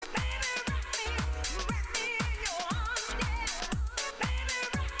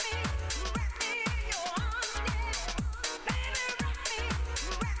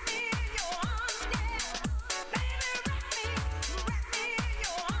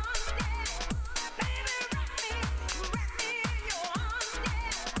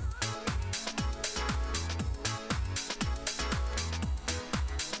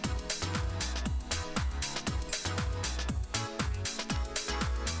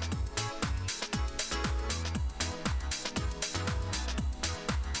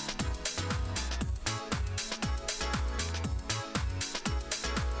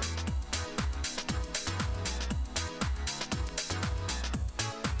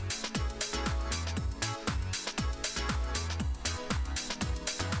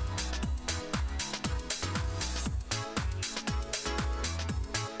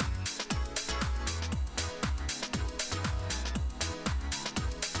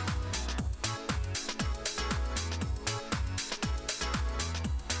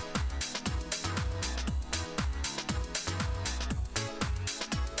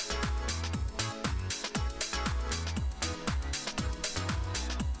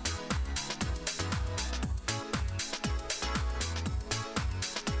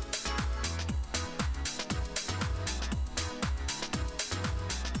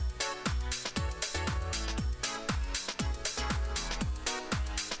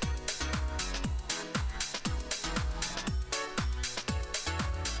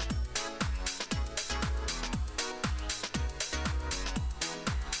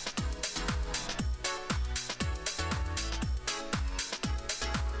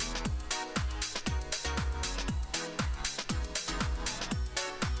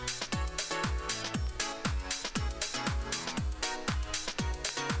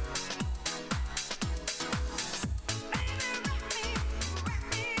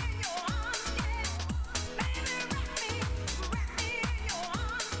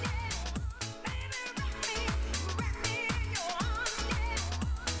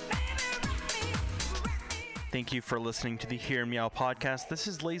Thank you for listening to the Here and Meow podcast. This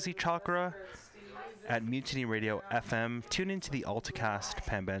is Lazy Chakra at Mutiny Radio FM. Tune into the AltaCast,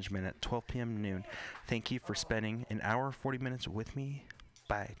 Pam Benjamin, at 12 p.m. noon. Thank you for spending an hour, 40 minutes with me.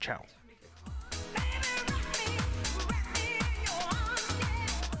 Bye. Ciao.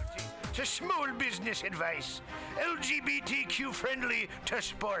 To small business advice, LGBTQ friendly to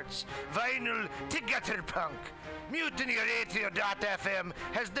sports, vinyl to gutter punk. MutinyRadio.fm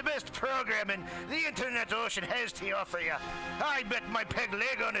has the best programming the internet ocean has to offer you. I bet my peg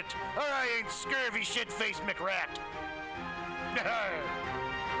leg on it, or I ain't scurvy shit-faced McRat.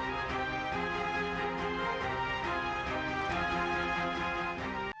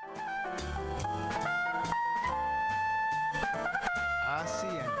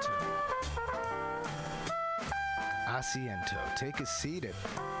 Asiento. Take a seat at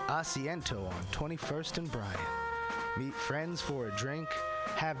Asiento on 21st and Bryant. Meet friends for a drink,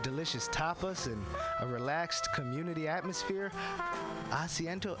 have delicious tapas, and a relaxed community atmosphere.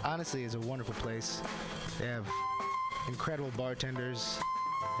 Asiento, honestly, is a wonderful place. They have incredible bartenders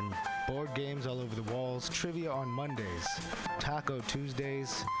and board games all over the walls, trivia on Mondays, Taco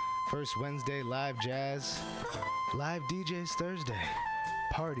Tuesdays, First Wednesday, live jazz, live DJs Thursday,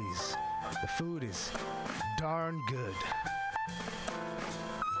 parties. The food is darn good.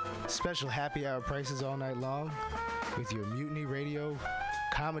 Special happy hour prices all night long with your Mutiny Radio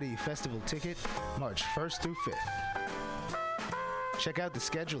Comedy Festival ticket, March 1st through 5th. Check out the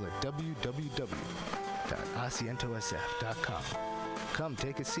schedule at www.asientosf.com. Come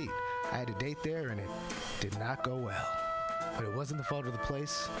take a seat. I had a date there and it did not go well. But it wasn't the fault of the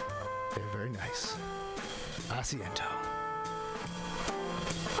place. They're very nice. Asiento.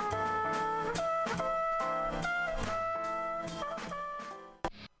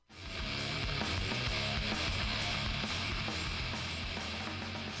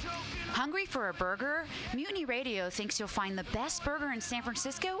 Hungry for a burger? Mutiny Radio thinks you'll find the best burger in San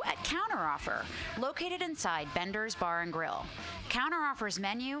Francisco at Counteroffer, located inside Bender's Bar and Grill. Counteroffer's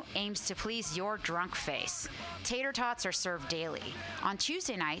menu aims to please your drunk face. Tater tots are served daily. On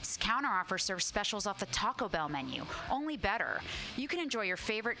Tuesday nights, Counteroffer serves specials off the Taco Bell menu, only better. You can enjoy your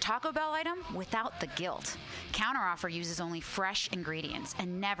favorite Taco Bell item without the guilt. Counteroffer uses only fresh ingredients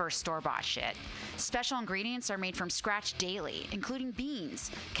and never store-bought shit. Special ingredients are made from scratch daily, including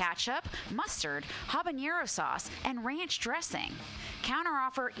beans, ketchup, mustard, habanero sauce, and ranch dressing.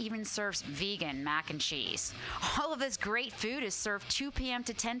 Counteroffer even serves vegan mac and cheese. All of this great food is served 2 p.m.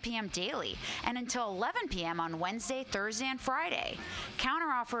 to 10 p.m. daily and until 11 p.m. on Wednesday, Thursday, and Friday.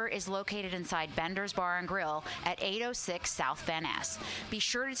 Counteroffer is located inside Bender's Bar and Grill at 806 South Van Ness. Be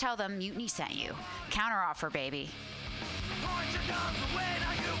sure to tell them Mutiny sent you. Counteroffer, baby.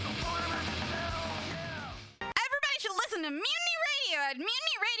 Everybody should listen to Mutiny Radio at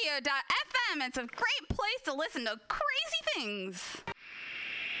MutinyRadio.fm. It's a great place to listen to crazy things.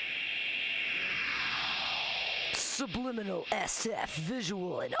 Subliminal SF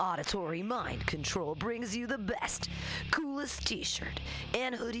visual and auditory mind control brings you the best, coolest t-shirt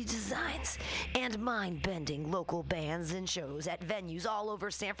and hoodie designs and mind-bending local bands and shows at venues all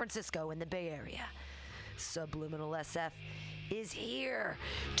over San Francisco and the Bay Area. Subliminal SF is here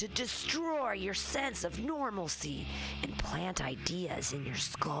to destroy your sense of normalcy and plant ideas in your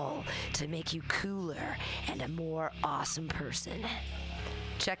skull to make you cooler and a more awesome person.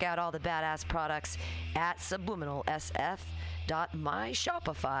 Check out all the badass products at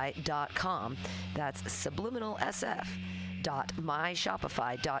subliminalsf.myshopify.com. That's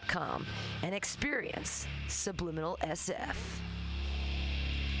subliminalsf.myshopify.com and experience Subliminal SF.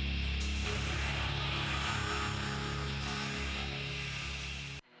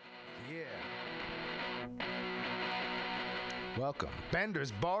 Welcome.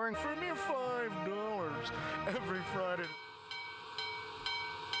 Bender's Bar and For mere $5 every Friday.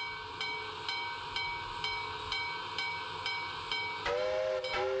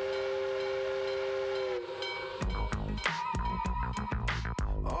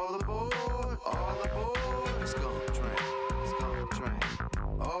 All aboard, it's gonna train,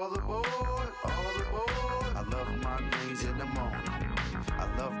 all aboard, I love my greens in the morning, I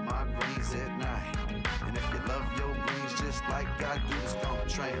love my greens at night, and if you love your greens just like I do, it's gonna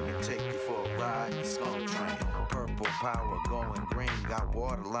train, and take you for a ride, it's gonna train. Purple power going green, got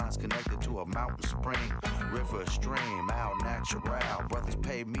water lines connected to a mountain spring, river, stream, out natural. Brothers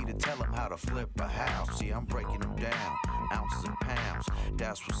paid me to tell them how to flip a house. See, I'm breaking them down, ounces and pounds.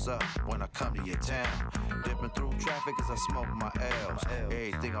 That's what's up when I come to your town. Dipping through traffic as I smoke my L's.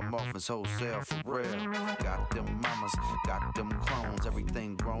 Everything I'm off is wholesale for real. Got them mamas, got them clones.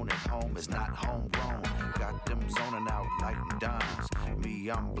 Everything grown at home is not homegrown. Got them zoning out, lighting dimes. Me,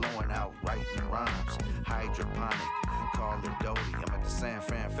 I'm blowing out, writing rhymes. Hydroponic, call it Doty. I'm at the San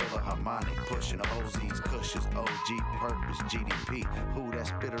Fran Philharmonic, pushing OZs, cushions, OG, purpose, GDP. Who that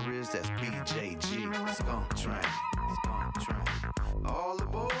spitter is, that's BJG. Skunk train, skunk train. All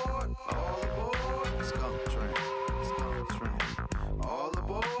aboard, skunk train, skunk train. All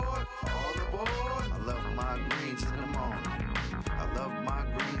aboard, I love my greens in the morning. I love my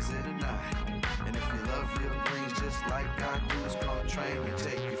greens in the night. And if you love your greens just like I do, skunk train will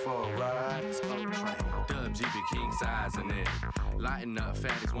take you for a ride. Skunk train. Dub GB king size in it. Lighting up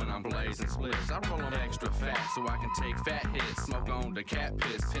fatties when I'm blazing splits. I roll them extra fat so I can take fat hits. Smoke on the cat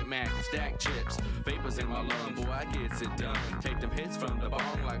piss, hit Mac and stack chips. Vapors in my lung, boy, I gets it done. Take them hits from the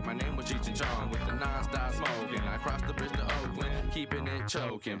bong like my name was Cheech and Chong. With the non-stop smoking, I cross the bridge to Oakland, keeping it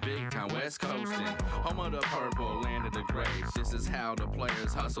choking. Big time West Coastin', home of the purple, land of the graves. This is how the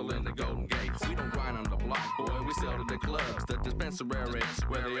players hustle in the Golden Gate. We don't grind on the block, boy, we sell to the clubs. The dispensary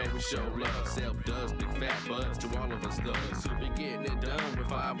where they always show love. Self-does, big fat buds to all of us thugs who be getting it done with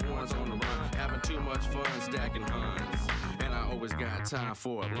 5 ones on the run. Having too much fun stacking huns. And I always got time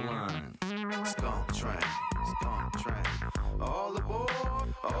for a blunt. Skunk train, skunk train. All aboard,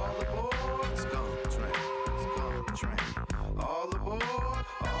 skunk train, skunk train. All aboard,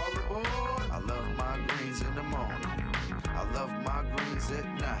 I love my greens in the morning. I love my greens at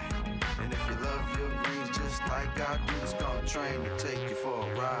night. And if you love your greens just like I do, the skunk train will take you for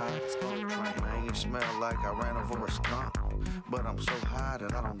a ride. Skunk train, I ain't smell like I ran over a skunk, but I'm so high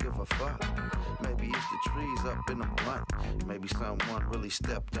that I don't give a fuck. Maybe it's the trees up in the blunt. Maybe someone really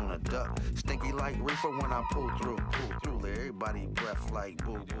stepped on a duck. Stinky like reefer when I pull through. Everybody breath like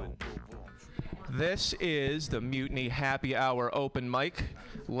boo, boo, boo, boo. This is the Mutiny Happy Hour open mic.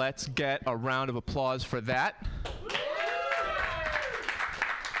 Let's get a round of applause for that.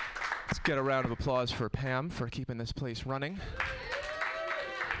 Let's get a round of applause for Pam for keeping this place running.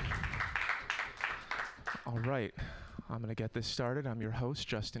 All right, I'm going to get this started. I'm your host,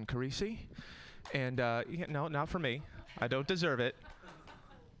 Justin Carisi. And no, not for me. I don't deserve it.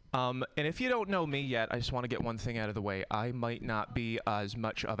 And if you don't know me yet, I just want to get one thing out of the way. I might not be as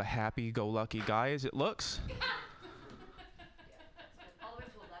much of a happy-go-lucky guy as it looks. All the way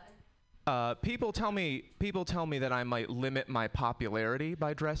to 11. People tell me that I might limit my popularity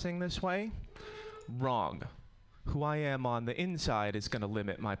by dressing this way. Wrong. Who I am on the inside is going to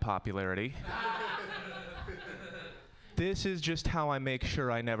limit my popularity. This is just how I make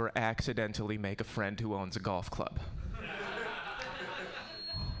sure I never accidentally make a friend who owns a golf club.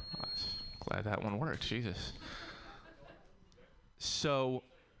 Glad that one worked, Jesus. So,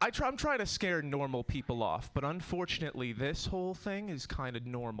 I'm trying to scare normal people off, but unfortunately, this whole thing is kind of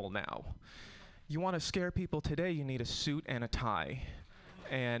normal now. You want to scare people today, you need a suit and a tie.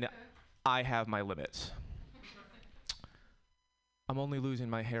 And I have my limits. I'm only losing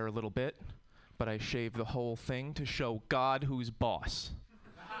my hair a little bit, but I shave the whole thing to show God who's boss.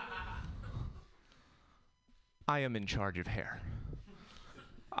 I am in charge of hair.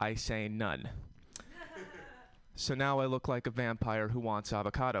 I say none. So now I look like a vampire who wants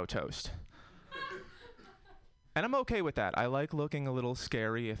avocado toast. And I'm okay with that. I like looking a little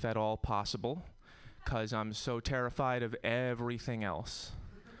scary, if at all possible, because I'm so terrified of everything else.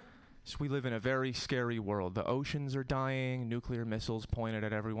 So we live in a very scary world. The oceans are dying, nuclear missiles pointed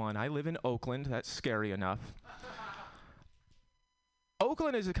at everyone. I live in Oakland. That's scary enough.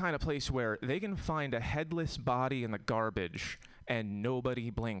 Oakland is the kind of place where they can find a headless body in the garbage and nobody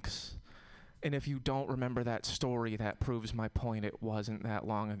blinks. And if you don't remember that story, that proves my point. It wasn't that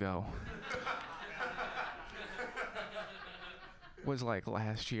long ago. Was like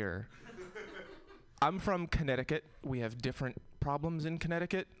last year. I'm from Connecticut. We have different problems in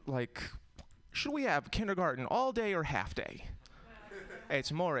Connecticut. Like, should we have kindergarten all day or half day?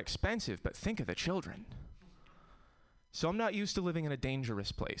 It's more expensive, but think of the children. So I'm not used to living in a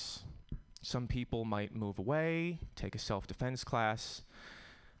dangerous place. Some people might move away, take a self-defense class.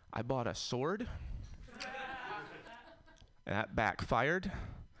 I bought a sword. And that backfired,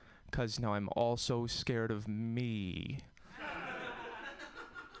 because now I'm also scared of me.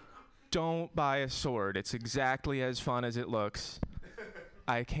 Don't buy a sword. It's exactly as fun as it looks.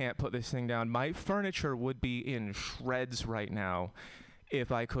 I can't put this thing down. My furniture would be in shreds right now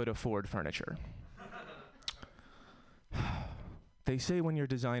if I could afford furniture. They say when you're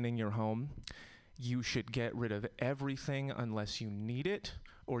designing your home, you should get rid of everything unless you need it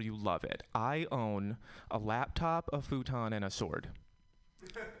or you love it. I own a laptop, a futon, and a sword.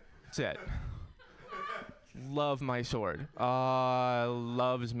 That's it. Love my sword.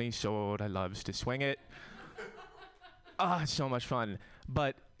 Loves me sword. I loves to swing it. It's so much fun.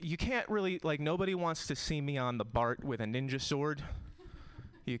 But you can't really, like, nobody wants to see me on the BART with a ninja sword.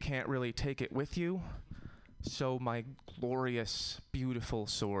 You can't really take it with you. So my glorious, beautiful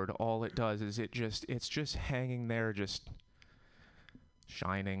sword, all it does is it's just hanging there, just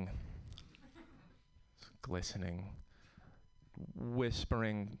shining, glistening,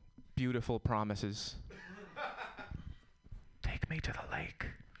 whispering beautiful promises. Take me to the lake.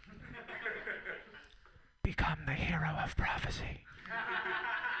 Become the hero of prophecy.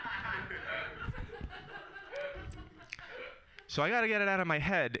 So I gotta get it out of my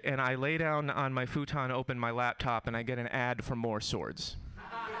head, and I lay down on my futon, open my laptop, and I get an ad for more swords.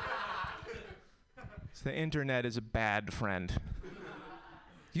 So the internet is a bad friend.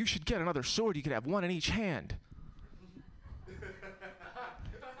 You should get another sword. You could have one in each hand.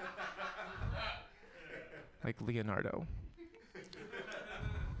 Like Leonardo.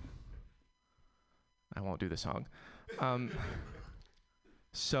 I won't do the song. I'm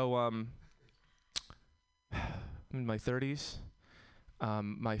in my 30s.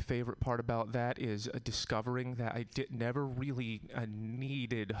 My favorite part about that is discovering that I never really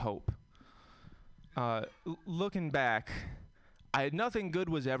needed hope. Looking back, nothing good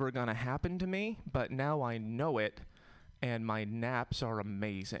was ever going to happen to me, but now I know it, and my naps are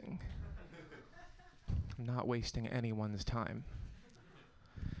amazing. I'm not wasting anyone's time.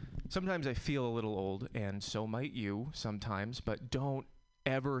 Sometimes I feel a little old, and so might you sometimes, but don't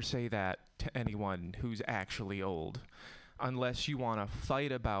ever say that to anyone who's actually old, unless you want to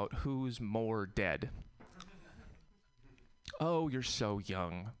fight about who's more dead. Oh, you're so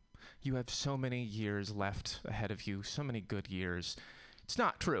young. You have so many years left ahead of you, so many good years. It's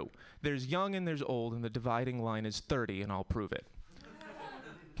not true. There's young and there's old, and the dividing line is 30, and I'll prove it.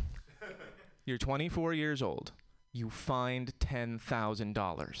 You're 24 years old. You find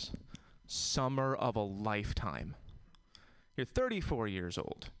 $10,000. Summer of a lifetime. You're 34 years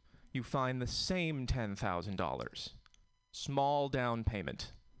old. You find the same $10,000. Small down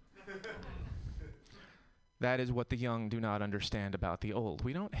payment. That is what the young do not understand about the old.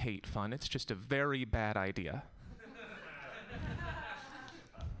 We don't hate fun. It's just a very bad idea.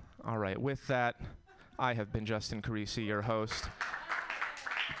 All right, with that, I have been Justin Carisi, your host.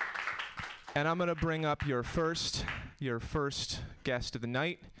 And I'm going to bring up your first guest of the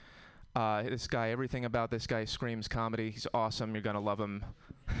night. This guy, everything about this guy screams comedy. He's awesome. You're going to love him.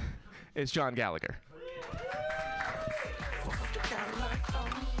 It's John Gallagher.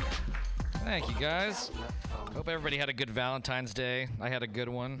 Thank you, guys. Hope everybody had a good Valentine's Day. I had a good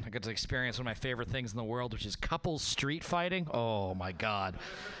one. I got to experience one of my favorite things in the world, which is couples street fighting. Oh, my God.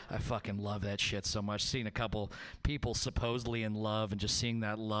 I fucking love that shit so much. Seeing a couple people supposedly in love and just seeing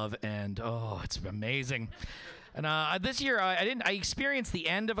that love end. Oh, it's amazing. And this year, I experienced the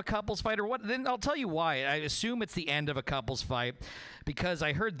end of a couples fight, or what? Then I'll tell you why. I assume it's the end of a couples fight because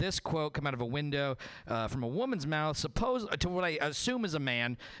I heard this quote come out of a window from a woman's mouth, to what I assume is a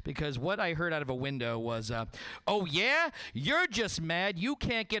man, because what I heard out of a window was, "Oh yeah, you're just mad you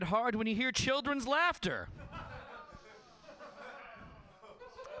can't get hard when you hear children's laughter."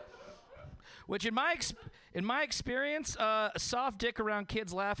 Which, in my experience, a soft dick around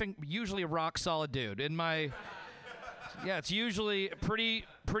kids laughing, usually a rock solid dude. Yeah, it's usually a pretty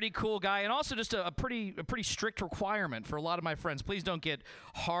cool guy, and also just a pretty strict requirement for a lot of my friends. Please don't get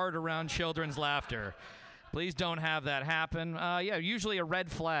hard around children's laughter. Please don't have that happen. Yeah, usually a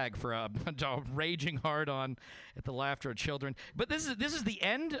red flag for a raging hard on at the laughter of children. But this is the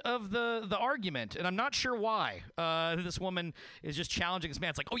end of the argument, and I'm not sure why. This woman is just challenging this man.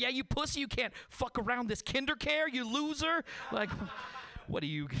 It's like, oh yeah, you pussy, you can't fuck around this kinder care, you loser. Like, what do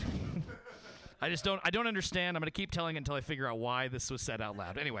you? I don't understand. I'm gonna keep telling it until I figure out why this was said out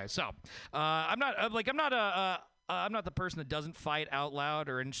loud. Anyway, so I'm not the person that doesn't fight out loud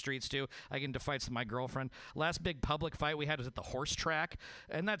or in streets too. I get into fights with my girlfriend. Last big public fight we had was at the horse track,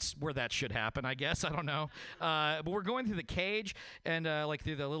 and that's where that should happen, I guess. I don't know. But we're going through the cage and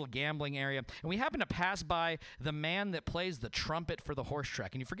through the little gambling area, and we happen to pass by the man that plays the trumpet for the horse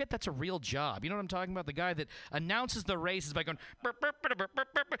track. And you forget that's a real job. You know what I'm talking about? The guy that announces the races by going burp, burp, burp, burp,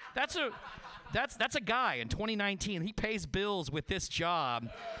 burp, burp. That's a guy in 2019. He pays bills with this job.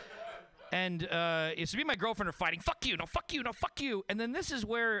 And it's me and my girlfriend are fighting. Fuck you, no, fuck you, no, fuck you. And then this is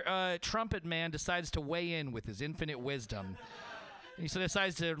where Trumpet Man decides to weigh in with his infinite wisdom. He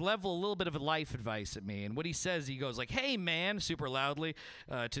decides to level a little bit of life advice at me, and what he says, he goes like, "Hey man," super loudly,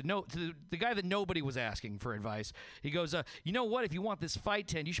 to the guy that nobody was asking for advice. He goes, "You know what? If you want this fight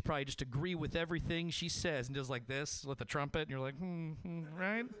to end, you should probably just agree with everything she says," and does like this with the trumpet, and you're like,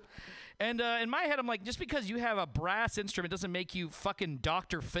 right? And in my head, I'm like, just because you have a brass instrument doesn't make you fucking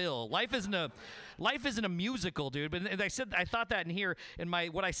Dr. Phil. Life isn't a musical, dude. But I thought that in here, and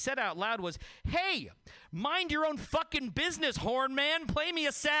what I said out loud was, "Hey, mind your own fucking business, horn man. Play me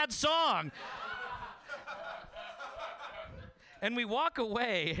a sad song." And we walk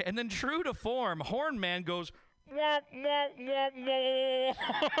away, and then true to form, horn man goes, "Wah, wah, wah,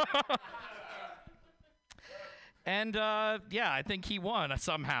 wah." And, yeah, I think he won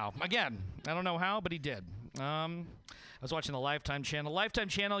somehow. Again, I don't know how, but he did. I was watching the Lifetime channel. Lifetime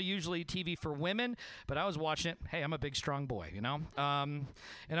channel, usually TV for women, but I was watching it. Hey, I'm a big, strong boy, you know? And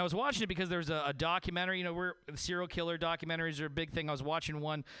I was watching it because there's a documentary. You know, serial killer documentaries are a big thing. I was watching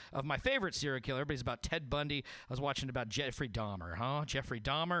one of my favorite serial killer. Everybody's about Ted Bundy. I was watching about Jeffrey Dahmer, huh? Jeffrey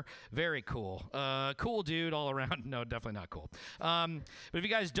Dahmer, very cool. Cool dude all around. No, definitely not cool. But if you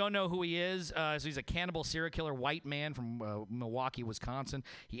guys don't know who he is, so he's a cannibal serial killer, white man from Milwaukee, Wisconsin.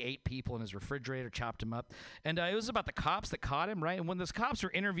 He ate people in his refrigerator, chopped them up. And it was about the cops that caught him, right? And when those cops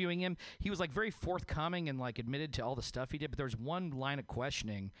were interviewing him, he was like very forthcoming and like admitted to all the stuff he did. But there was one line of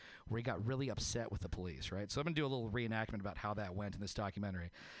questioning where he got really upset with the police, right? So I'm gonna do a little reenactment about how that went in this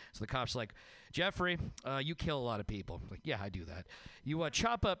documentary. So the cop's like, "Jeffrey, you kill a lot of people." I'm like, "Yeah, I do that." "You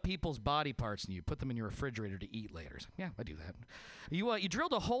chop up people's body parts and you put them in your refrigerator to eat later." So, "Yeah, I do that." You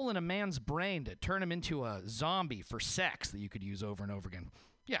drilled a hole in a man's brain to turn him into a zombie for sex that you could use over and over again.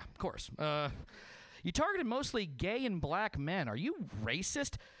 "Yeah, of course." You targeted mostly gay and black men. Are you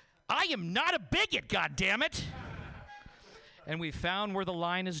racist?" "I am not a bigot, goddammit." And we found where the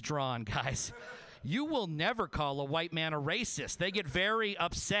line is drawn, guys. You will never call a white man a racist. They get very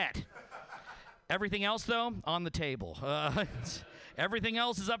upset. Everything else, though, on the table. Everything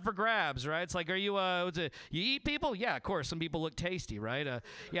else is up for grabs, right? It's like, are you, you eat people? Yeah, of course. Some people look tasty, right?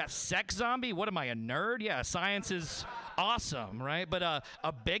 Yeah, sex zombie? What am I, a nerd? Yeah, science is awesome, right? But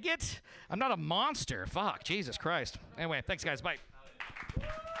a bigot? I'm not a monster. Fuck, Jesus Christ. Anyway, thanks, guys. Bye.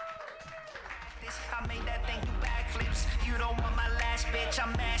 I made that thing do backflips. You don't want my last bitch.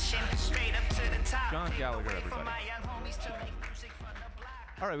 I'm mashing straight up to the top. John Gallagher, everybody.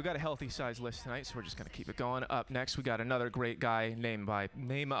 All right, we got a healthy size list tonight, so we're just going to keep it going. Up next, we got another great guy named by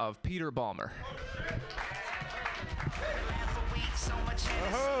name of Peter Ballmer.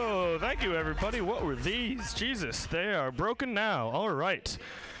 Oh, thank you, everybody. What were these? Jesus, they are broken now. All right.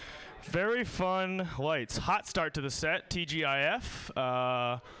 Very fun lights. Hot start to the set,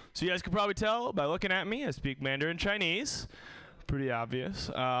 TGIF. So you guys can probably tell by looking at me, I speak Mandarin Chinese. Pretty obvious.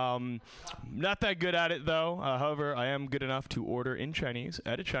 Not that good at it, though. However, I am good enough to order in Chinese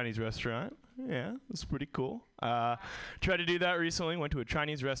at a Chinese restaurant. Yeah, it's pretty cool. Tried to do that recently. Went to a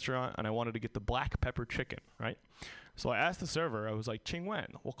Chinese restaurant, and I wanted to get the black pepper chicken, right? So I asked the server, I was like, "Qing Wen,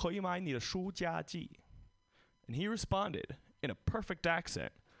 我可以买你的书家记?" And he responded in a perfect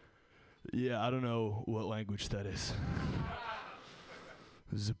accent, "Yeah, I don't know what language that is."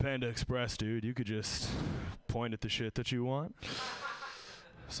 This is a Panda Express, dude. You could just point at the shit that you want.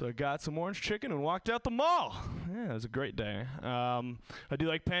 So I got some orange chicken and walked out the mall. Yeah, it was a great day. I do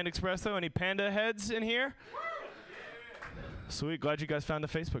like Panda Express, though. Any Panda heads in here? Sweet. Glad you guys found the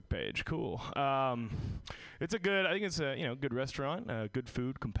Facebook page. Cool. It's a good, I think it's a good restaurant, good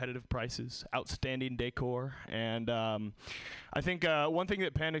food, competitive prices, outstanding decor, and I think one thing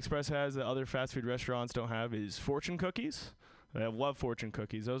that Panda Express has that other fast food restaurants don't have is fortune cookies. I love fortune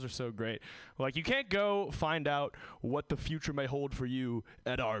cookies. Those are so great. Like, you can't go find out what the future may hold for you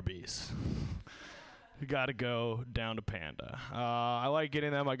at Arby's. You got to go down to Panda. I like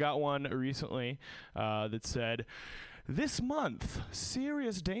getting them. I got one recently that said, "This month,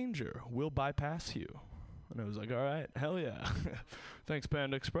 serious danger will bypass you." And I was like, all right, hell yeah. Thanks,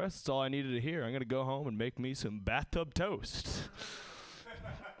 Panda Express. That's all I needed to hear. I'm going to go home and make me some bathtub toast.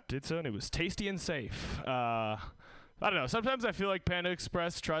 Did so, and it was tasty and safe. I don't know. Sometimes I feel like Panda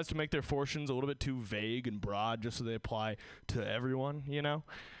Express tries to make their fortunes a little bit too vague and broad just so they apply to everyone, you know?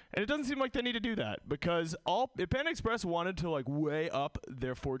 And it doesn't seem like they need to do that, because if Panda Express wanted to like way up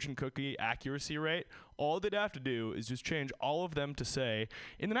their fortune cookie accuracy rate, all they'd have to do is just change all of them to say,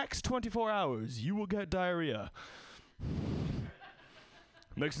 "In the next 24 hours, you will get diarrhea."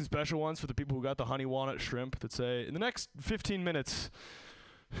 Make some special ones for the people who got the honey walnut shrimp that say, "In the next 15 minutes,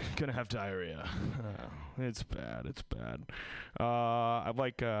 gonna have diarrhea." It's bad. It's bad. I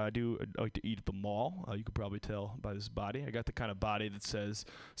like to eat at the mall. You could probably tell by this body. I got the kind of body that says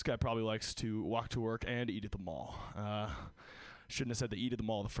this guy probably likes to walk to work and eat at the mall. Shouldn't have said the E to the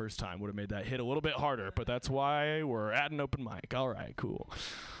mall the first time. Would have made that hit a little bit harder, but that's why we're at an open mic. All right, cool.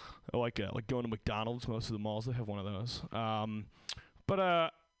 I like going to McDonald's. Most of the malls, they have one of those. But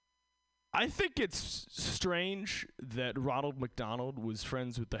I think it's strange that Ronald McDonald was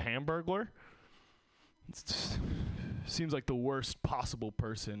friends with the Hamburglar. Seems like the worst possible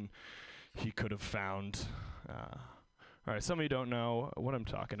person he could have found. All right, some of you don't know what I'm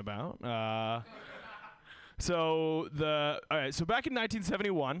talking about. So back in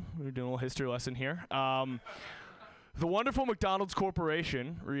 1971, we're doing a little history lesson here. The wonderful McDonald's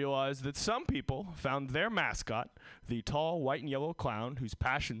Corporation realized that some people found their mascot, the tall white and yellow clown whose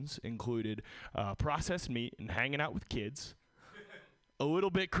passions included processed meat and hanging out with kids, a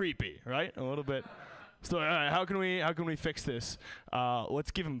little bit creepy, right? A little bit. So all right, how can we fix this?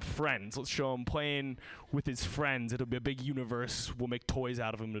 Let's give him friends. Let's show him playing with his friends. It'll be a big universe. We'll make toys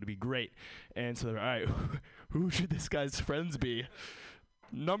out of him. It'll be great. And so, all right, who should this guy's friends be?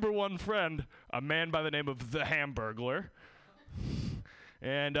 Number one friend, a man by the name of the Hamburglar.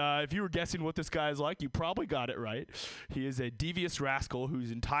 And if you were guessing what this guy is like, you probably got it right. He is a devious rascal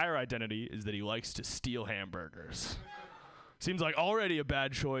whose entire identity is that he likes to steal hamburgers. Seems like already a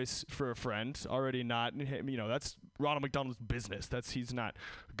bad choice for a friend. Already not, that's Ronald McDonald's business. He's not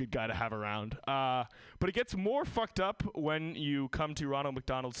a good guy to have around. But it gets more fucked up when you come to Ronald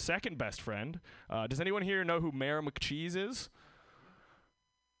McDonald's second best friend. Does anyone here know who Mayor McCheese is?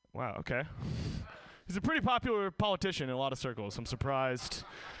 Wow, okay. He's a pretty popular politician in a lot of circles. I'm surprised.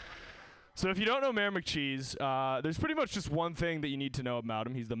 So if you don't know Mayor McCheese, there's pretty much just one thing that you need to know about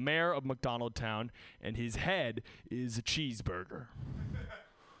him. He's the mayor of McDonald Town, and his head is a cheeseburger.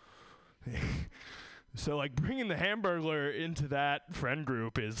 So, like, bringing the Hamburglar into that friend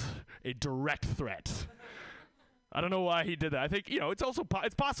group is a direct threat. I don't know why he did that. I think, it's also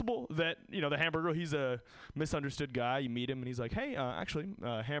it's possible that, the Hamburglar, he's a misunderstood guy. You meet him, and he's like, hey, actually,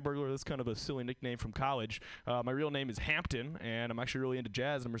 Hamburglar, that's kind of a silly nickname from college. My real name is Hampton, and I'm actually really into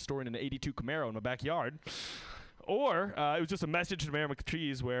jazz, and I'm restoring an 82 Camaro in my backyard. Or it was just a message to Mayor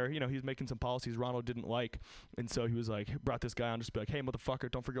McCheese where, he was making some policies Ronald didn't like, and so he was like, brought this guy on just to be like, hey,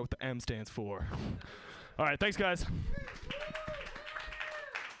 motherfucker, don't forget what the M stands for. All right, thanks, guys.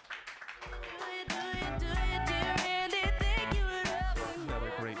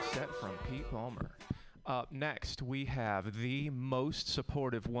 From Pete Palmer. Up next, we have the most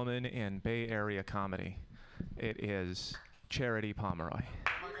supportive woman in Bay Area comedy. It is Charity Pomeroy.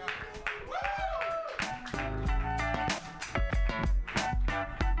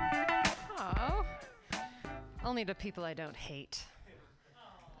 Oh, only to people I don't hate.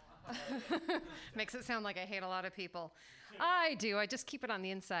 Makes it sound like I hate a lot of people. I do. I just keep it on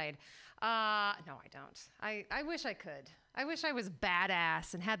the inside. No, I don't. I wish I could. I wish I was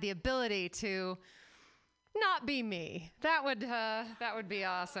badass and had the ability to not be me. That would be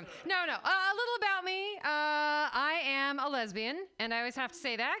awesome. No. A little about me. I am a lesbian, and I always have to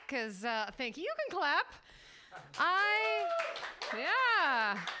say that because thank you. You can clap.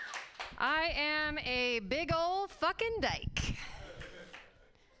 I am a big old fucking dyke.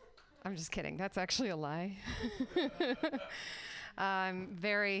 I'm just kidding. That's actually a lie. I'm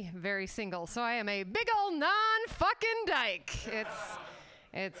very, very single, so I am a big old non-fucking dyke.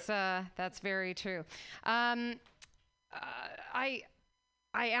 That's very true. I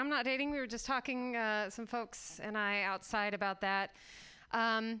am not dating. We were just talking, some folks and I outside about that.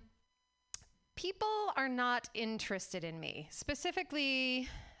 People are not interested in me. Specifically,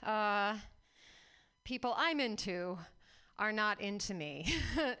 people I'm into are not into me.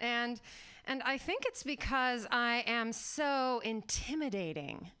 And I think it's because I am so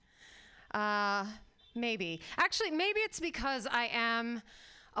intimidating. Maybe. Actually, maybe it's because I am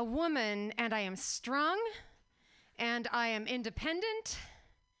a woman and I am strong and I am independent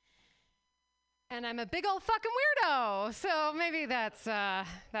and I'm a big old fucking weirdo. So maybe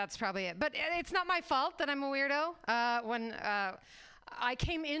that's probably it. But it's not my fault that I'm a weirdo. When I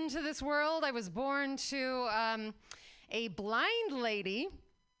came into this world, I was born to a blind lady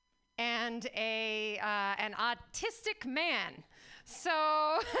and an autistic man. So,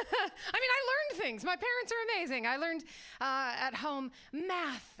 I learned things. My parents are amazing. I learned at home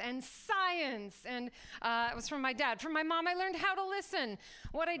math and science, and it was from my dad. From my mom, I learned how to listen.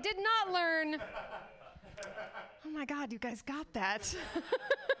 What I did not learn... Oh my God, you guys got that.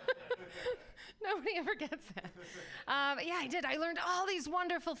 Nobody ever gets that. But yeah, I did. I learned all these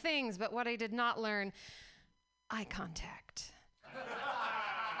wonderful things, but what I did not learn, eye contact.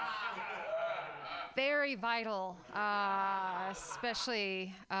 Very vital,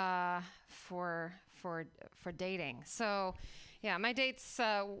 especially for dating. So, Yeah, my dates,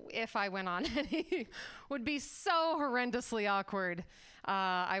 if I went on any, would be so horrendously awkward.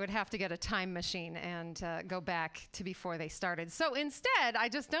 I would have to get a time machine and go back to before they started. So instead, I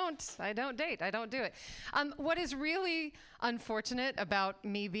don't date. I don't do it. What is really unfortunate about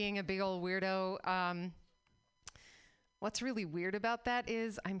me being a big old weirdo, what's really weird about that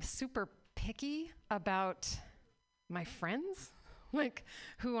is I'm super picky about my friends, like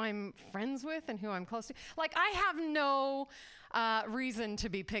who I'm friends with and who I'm close to. Like, I have no reason to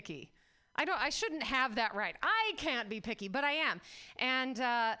be picky. I shouldn't have that right. I can't be picky, but I am. And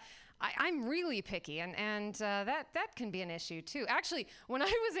I'm really picky, and that can be an issue too. Actually, when I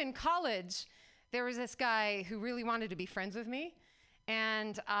was in college, there was this guy who really wanted to be friends with me,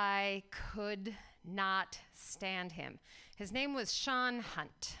 and I could not stand him. His name was Sean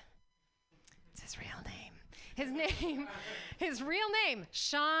Hunt. It's his real name. His real name,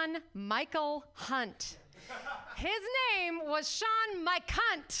 Sean Michael Hunt. His name was Sean My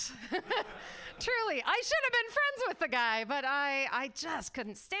Cunt. Truly, I should have been friends with the guy, but I just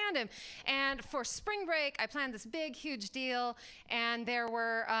couldn't stand him. And for spring break, I planned this big, huge deal, and there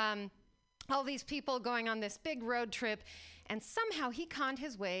were all these people going on this big road trip, and somehow he conned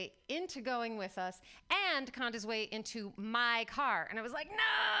his way into going with us and conned his way into my car. And I was like,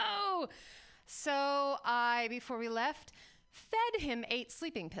 no! So I, before we left, fed him 8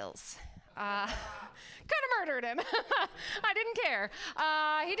 sleeping pills. Could have murdered him. I didn't care.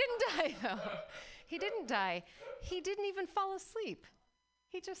 He didn't die, though. He didn't die. He didn't even fall asleep.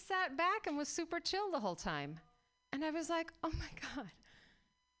 He just sat back and was super chill the whole time. And I was like, oh my God,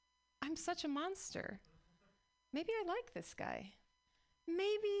 I'm such a monster. Maybe I like this guy.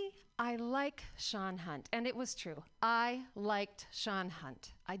 Maybe I like Sean Hunt. And it was true. I liked Sean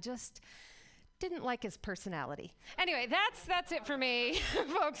Hunt. I just didn't like his personality. Anyway, that's it for me.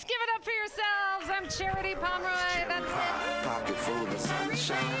 Folks, give it up for yourselves. I'm Charity Pomeroy. That's it. Pocket full of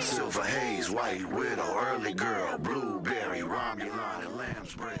sunshine, silver haze, white widow, early girl, blueberry, Romulan, and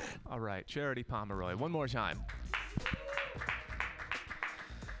lamb's bread. All right, Charity Pomeroy. One more time.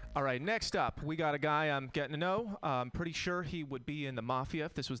 All right, next up, we got a guy I'm getting to know. I'm pretty sure he would be in the mafia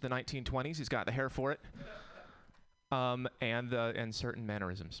if this was the 1920s. He's got the hair for it. And certain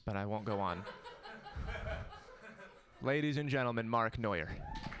mannerisms, but I won't go on. Ladies and gentlemen, Mark Neuer.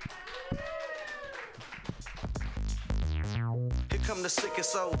 Here come the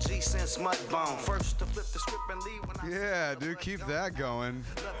sickest OG since Mudbone. First to flip the script and leave when Yeah, dude, keep that going.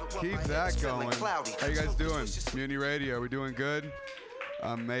 Keep that going. How you guys doing? Mutiny Radio, we doing good?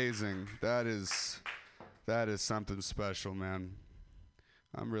 Amazing. That is something special, man.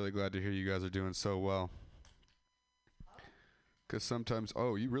 I'm really glad to hear you guys are doing so well. Because sometimes,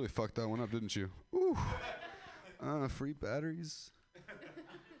 oh, you really fucked that one up, didn't you? Ooh. Free batteries.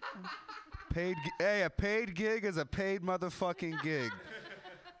 A paid gig is a paid motherfucking gig.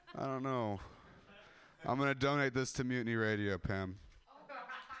 I don't know. I'm going to donate this to Mutiny Radio, Pam.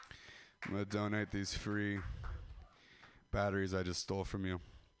 I'm going to donate these free batteries I just stole from you.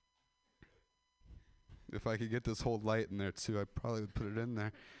 If I could get this whole light in there, too, I probably would put it in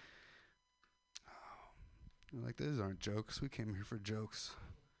there. Like, these aren't jokes. We came here for jokes.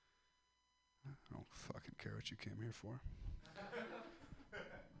 I don't fucking care what you came here for.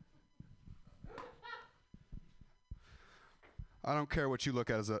 I don't care what you look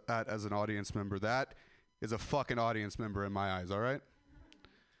at as an audience member. That is a fucking audience member in my eyes, all right?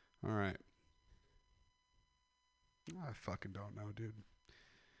 All right. I fucking don't know, dude.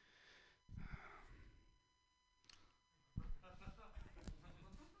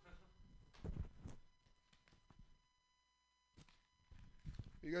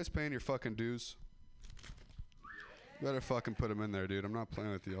 You guys paying your fucking dues? You better fucking put them in there, dude. I'm not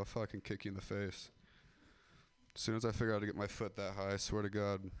playing with you. I'll fucking kick you in the face. As soon as I figure out how to get my foot that high, I swear to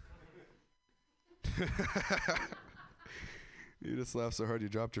God. You just laughed so hard you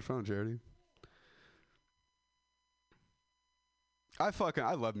dropped your phone, Charity. I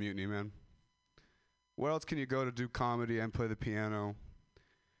love Mutiny, man. Where else can you go to do comedy and play the piano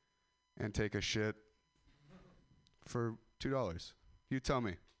and take a shit for $2? You tell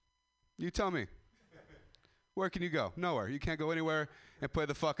me. You tell me. Where can you go? Nowhere. You can't go anywhere and play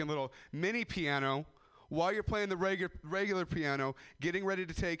the fucking little mini piano while you're playing the regular piano, getting ready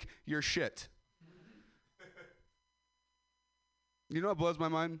to take your shit. You know what blows my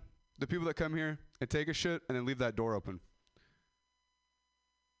mind? The people that come here and take a shit and then leave that door open.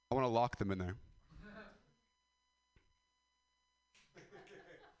 I want to lock them in there.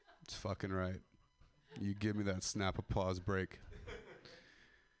 It's fucking right. You give me that snap applause break.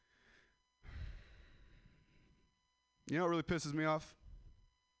 You know what really pisses me off?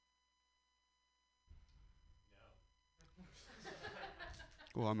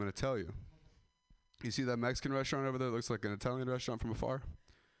 Well, I'm going to tell you. You see that Mexican restaurant over there that looks like an Italian restaurant from afar?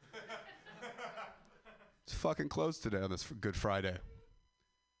 It's fucking closed today on this Good Friday.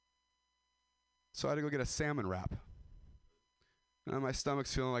 So I had to go get a salmon wrap. And my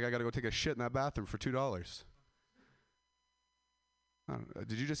stomach's feeling like I got to go take a shit in that bathroom for $2. I don't know.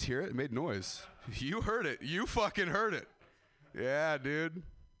 Did you just hear it? It made noise. You heard it. You fucking heard it. Yeah, dude.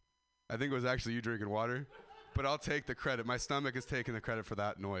 I think it was actually you drinking water. But I'll take the credit. My stomach is taking the credit for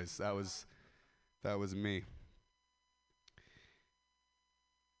that noise. That was me.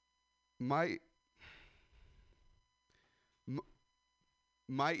 My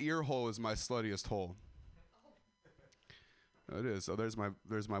ear hole is my sluttiest hole. It is. Oh, there's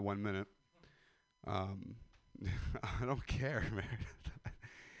my 1 minute. I don't care, man.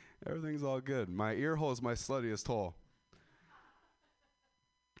 Everything's all good. My ear hole is my sluttiest hole.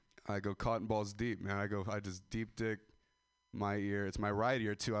 I go cotton balls deep, man. I just deep dick my ear. It's my right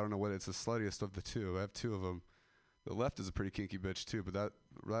ear too. I don't know what it's the sluttiest of the two. I have two of them. The left is a pretty kinky bitch too, but that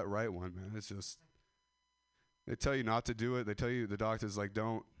right one, man, it's just. They tell you not to do it. They tell you, the doctor's like,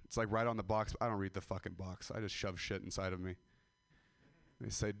 don't. It's like right on the box. I don't read the fucking box. I just shove shit inside of me. They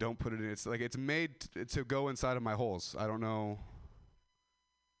say don't put it in. It's like it's made to go inside of my holes. I don't know.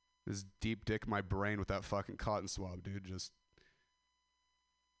 Just deep dick my brain with that fucking cotton swab, dude. Just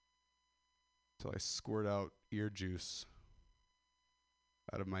until I squirt out ear juice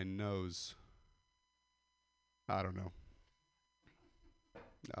out of my nose. I don't know.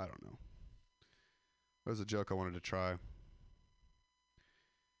 There was a joke I wanted to try,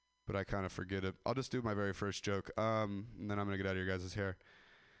 but I kind of forget it. I'll just do my very first joke, and then I'm gonna get out of your guys' hair.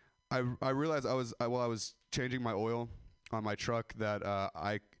 I realized while I was changing my oil on my truck that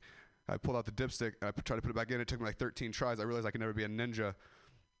I pulled out the dipstick and I tried to put it back in. It took me like 13 tries. I realized I could never be a ninja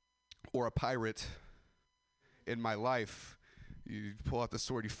or a pirate in my life. You pull out the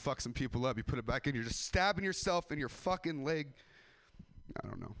sword, you fuck some people up, you put it back in, you're just stabbing yourself in your fucking leg. I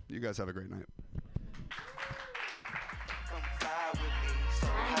don't know. You guys have a great night.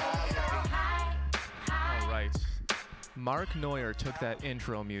 All right. Mark Neuer took that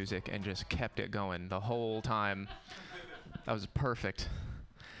intro music and just kept it going the whole time. That was perfect.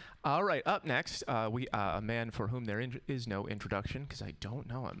 All right, up next, a man for whom there is no introduction because I don't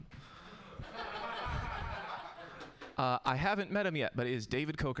know him. I haven't met him yet, but is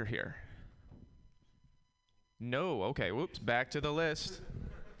David Coker here? No. Okay, whoops. Back to the list.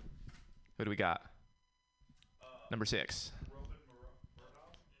 Who do we got? Number 6.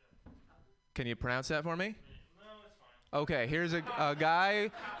 Can you pronounce that for me? No, it's fine. Okay, here's a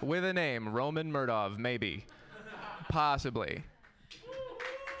guy with a name, Roman Murdov, maybe. Possibly.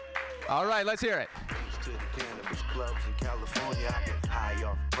 All right, let's hear it. To the cannabis clubs in California, I get high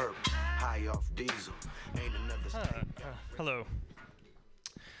off bourbon, high off diesel. Ain't another state. Hello.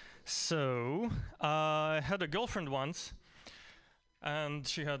 So, I had a girlfriend once, and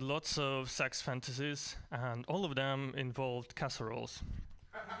she had lots of sex fantasies, and all of them involved casseroles.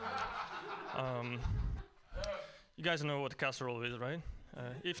 You guys know what a casserole is, right?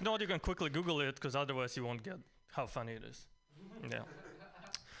 If not, you can quickly Google it, because otherwise you won't get how funny it is. Yeah.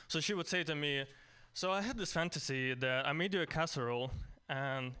 So she would say to me, so I had this fantasy that I made you a casserole,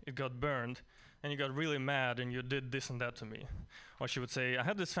 and it got burned, and you got really mad, and you did this and that to me. Or she would say, I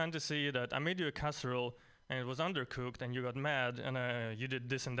had this fantasy that I made you a casserole, and it was undercooked, and you got mad, and you did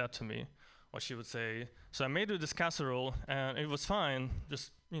this and that to me. Or she would say, so I made you this casserole, and it was fine,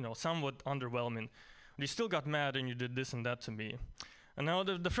 just, somewhat underwhelming. But you still got mad, and you did this and that to me. And now,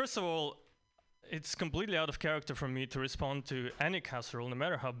 the first of all, it's completely out of character for me to respond to any casserole, no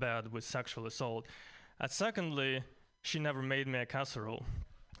matter how bad, with sexual assault. And secondly, she never made me a casserole.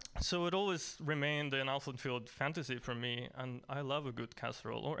 So it always remained an unfulfilled fantasy for me, and I love a good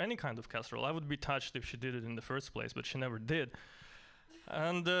casserole, or any kind of casserole. I would be touched if she did it in the first place, but she never did.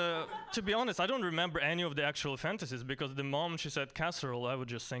 And to be honest, I don't remember any of the actual fantasies, because the moment she said casserole, I would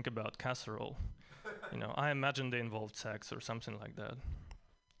just think about casserole. I imagined they involved sex or something like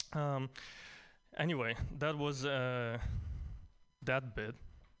that. Anyway, that was that bit.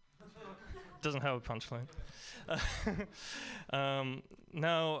 Doesn't have a punchline.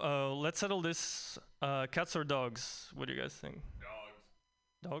 Now, let's settle this. Cats or dogs? What do you guys think?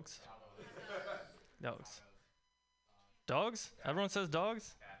 Dogs. Dogs? Dogs? Everyone says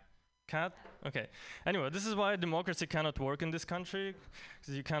dogs? Cat? Okay. Anyway, this is why democracy cannot work in this country,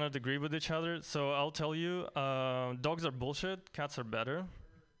 because you cannot agree with each other. So I'll tell you, dogs are bullshit, cats are better.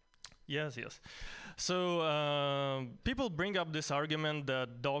 Yes. So people bring up this argument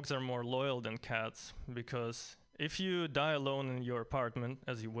that dogs are more loyal than cats, because if you die alone in your apartment,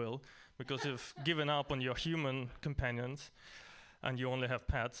 as you will, because you've given up on your human companions, and you only have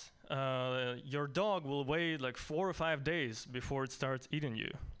pets, your dog will wait like 4 or 5 days before it starts eating you,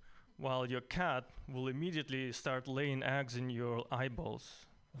 while your cat will immediately start laying eggs in your eyeballs,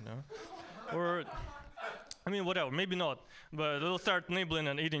 you know? Or, I mean, whatever, maybe not, but it'll start nibbling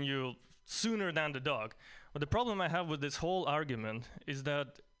and eating you sooner than the dog. But the problem I have with this whole argument is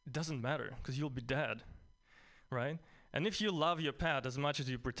that it doesn't matter, because you'll be dead, right? And if you love your pet as much as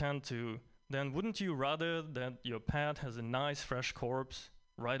you pretend to, then wouldn't you rather that your pet has a nice fresh corpse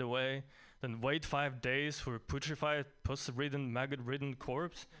right away than wait 5 days for a putrefied, pus-ridden, maggot-ridden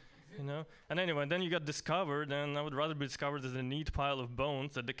corpse? You know? And anyway, then you get discovered, and I would rather be discovered as a neat pile of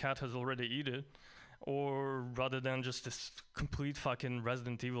bones that the cat has already eaten, or rather than just this complete fucking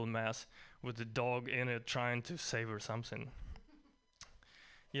Resident Evil mess with the dog in it trying to save or something.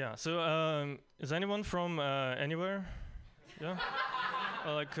 Yeah, so is anyone from anywhere? Yeah?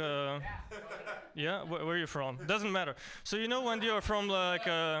 Yeah, where are you from? Doesn't matter. So you know when you're from like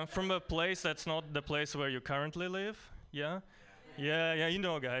from a place that's not the place where you currently live? Yeah? Yeah, you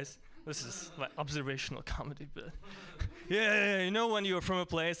know, guys. This is like observational comedy, but yeah, you know when you're from a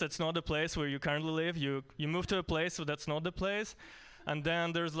place that's not the place where you currently live, you move to a place that's not the place, and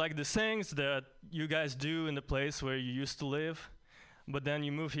then there's like the things that you guys do in the place where you used to live, but then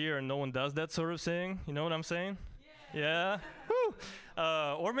you move here and no one does that sort of thing. You know what I'm saying? Yeah? Woo!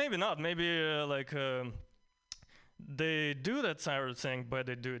 Or maybe not. Maybe they do that sort of thing, but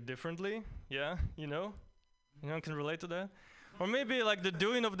they do it differently. Yeah? You know? Anyone can relate to that? Or maybe like the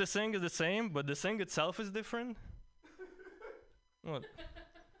doing of the thing is the same, but the thing itself is different? What?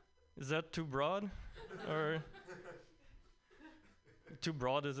 Is that too broad? Or too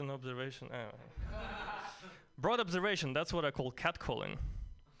broad is an observation? Broad observation, that's what I call catcalling.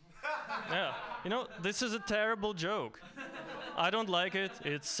 Yeah, you know, this is a terrible joke. I don't like it.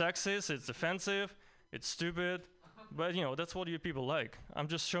 It's sexist, it's offensive, it's stupid, but you know, that's what you people like. I'm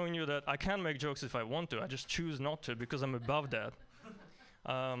just showing you that I can make jokes if I want to. I just choose not to because I'm above that.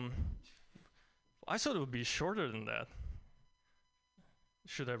 I thought it would be shorter than that.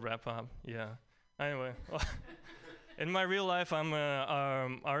 Should I wrap up? Yeah. Anyway, in my real life, I'm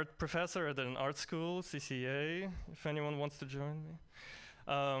an art professor at an art school, CCA, if anyone wants to join me.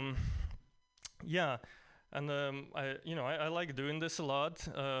 Yeah, and I like doing this a lot,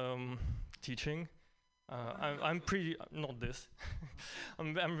 teaching. I'm pretty, not this.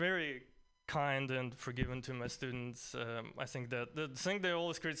 I'm very kind and forgiving to my students. I think that the thing they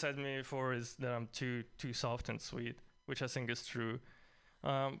always criticize me for is that I'm too soft and sweet, which I think is true.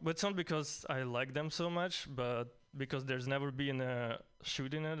 But it's not because I like them so much, but because there's never been a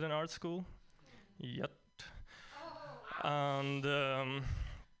shooting at an art school yet. And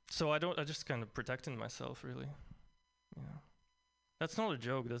so I just kind of protecting myself, really. Yeah. That's not a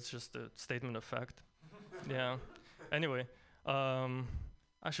joke, that's just a statement of fact. Yeah. Anyway,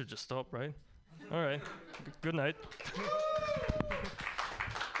 I should just stop, right? All right. Good night.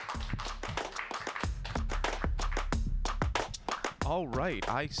 All right,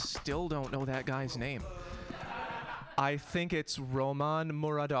 I still don't know that guy's name. I think it's Roman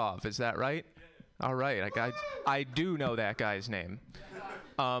Muradov, is that right? All right, I do know that guy's name.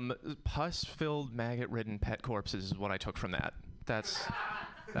 Pus-filled, maggot-ridden pet corpses is what I took from that.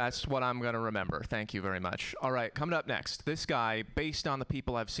 That's what I'm going to remember. Thank you very much. All right, coming up next, this guy, based on the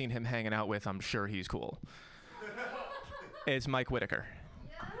people I've seen him hanging out with, I'm sure he's cool. It's Mike Whitaker.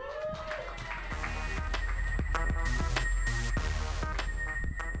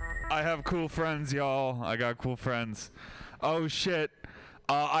 I have cool friends, y'all. I got cool friends. Oh, shit.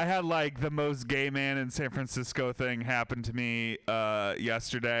 I had, like, the most gay man in San Francisco thing happen to me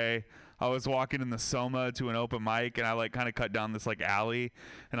yesterday. I was walking in the Soma to an open mic, and I, like, kind of cut down this, like, alley.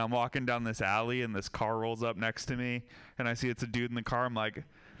 And I'm walking down this alley, and this car rolls up next to me. And I see it's a dude in the car. I'm like,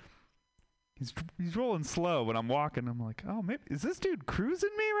 he's rolling slow. But I'm walking. I'm like, oh, maybe is this dude cruising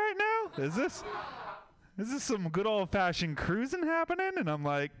me right now? Is this some good old-fashioned cruising happening? And I'm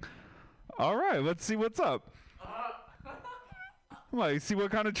like, all right, let's see what's up. I'm like, see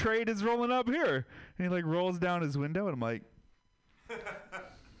what kind of trade is rolling up here. And he, like, rolls down his window, and I'm like,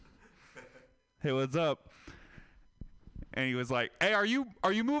 hey, what's up? And he was like, hey, are you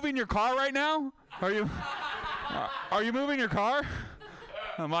moving your car right now? Are you moving your car?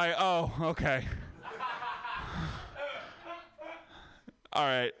 I'm like, oh, okay. All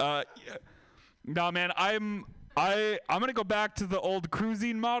right. No, man, I'm gonna go back to the old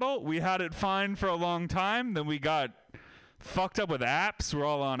cruising model. We had it fine for a long time. Then we got fucked up with apps. We're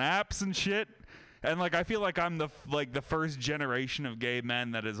all on apps and shit. And like, I feel like I'm the first generation of gay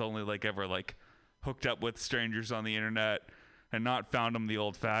men that has only like ever like hooked up with strangers on the internet and not found them the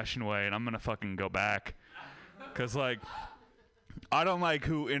old-fashioned way. And I'm gonna fucking go back, cause like I don't like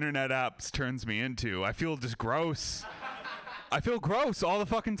who internet apps turns me into. I feel just gross. I feel gross all the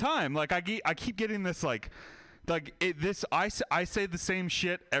fucking time. Like I keep getting this I say the same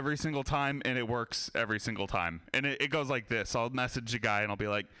shit every single time and it works every single time. And it goes like this. I'll message a guy and I'll be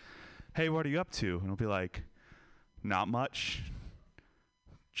like, "Hey, what are you up to?" And he'll be like, "Not much.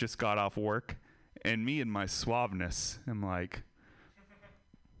 Just got off work." And me and my suaveness, I'm like,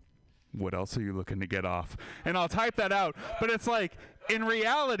 "What else are you looking to get off?" And I'll type that out. But it's like, in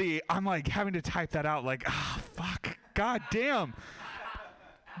reality, I'm like having to type that out like, fuck, god damn.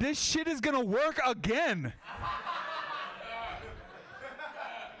 This shit is gonna work again.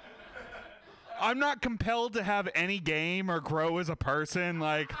 I'm not compelled to have any game or grow as a person.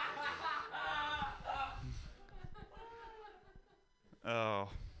 Like, oh,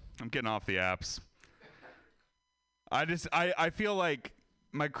 I'm getting off the apps. I feel like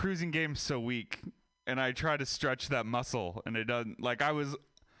my cruising game's so weak, and I try to stretch that muscle, and it doesn't. Like I was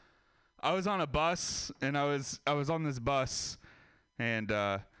on a bus, and I was on this bus, and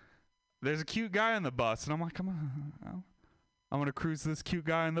there's a cute guy on the bus, and I'm like, come on, I'm gonna cruise this cute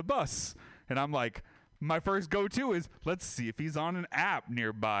guy on the bus, and I'm like, my first go-to is let's see if he's on an app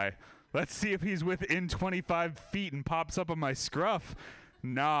nearby. Let's see if he's within 25 feet and pops up on my scruff.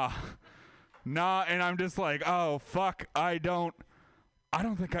 Nah, and I'm just like, oh fuck, I don't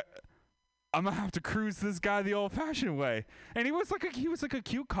think I'm gonna have to cruise this guy the old-fashioned way. And he was like a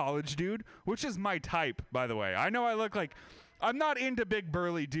cute college dude, which is my type, by the way. I know I look like I'm not into big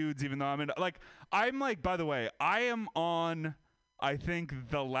burly dudes, even though I'm like, by the way, I am on, I think,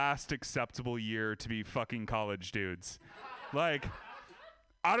 the last acceptable year to be fucking college dudes. Like,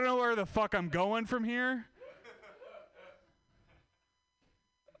 I don't know where the fuck I'm going from here.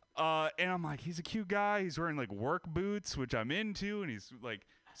 And I'm like, he's a cute guy. He's wearing like work boots, which I'm into, and he's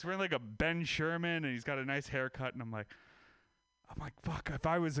wearing like a Ben Sherman, and he's got a nice haircut, and I'm like, fuck, if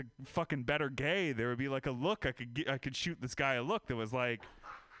I was a fucking better gay, there would be like a look I could shoot this guy a look that was like,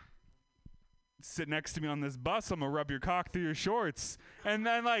 sit next to me on this bus, I'm gonna rub your cock through your shorts. And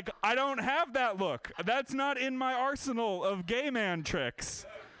then like, I don't have that look. That's not in my arsenal of gay man tricks.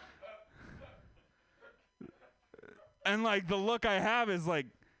 And like, the look I have is like,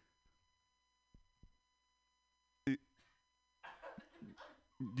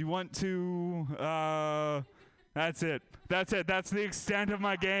 you want to, that's it. That's the extent of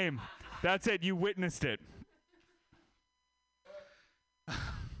my game. That's it. You witnessed it.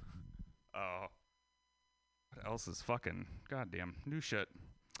 Oh. What else is fucking goddamn new shit?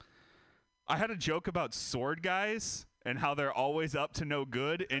 I had a joke about sword guys and how they're always up to no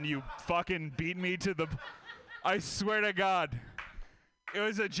good, and you fucking beat me to the... I swear to God. It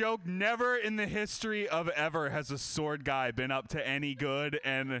was a joke. Never in the history of ever has a sword guy been up to any good,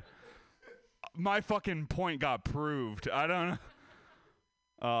 and my fucking point got proved. I don't know.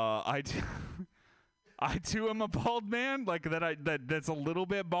 I too am a bald man, like that's a little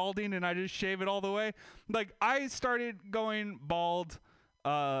bit balding, and I just shave it all the way. Like, I started going bald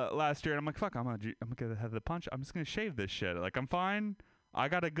last year, and I'm like, fuck, I'm gonna get ahead of the punch. I'm just gonna shave this shit. Like, I'm fine. I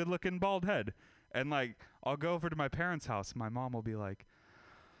got a good looking bald head, and like, I'll go over to my parents' house, and my mom will be like,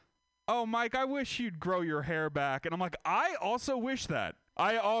 "Oh, Mike, I wish you'd grow your hair back." And I'm like, I also wish that.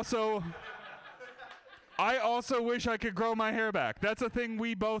 I also wish I could grow my hair back. That's a thing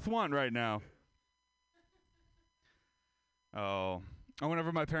we both want right now. Oh, I went over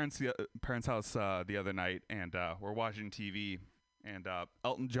to my parents' house the other night, and we're watching TV, and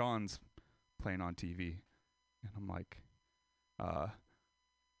Elton John's playing on TV, and I'm like,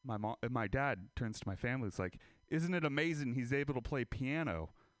 my dad turns to my family. It's like, "Isn't it amazing he's able to play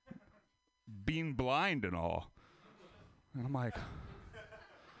piano, being blind and all?" And I'm like,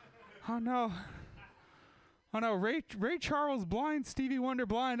 oh no, Ray Charles blind, Stevie Wonder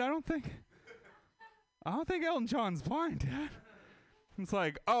blind. I don't think Elton John's blind, Dad. It's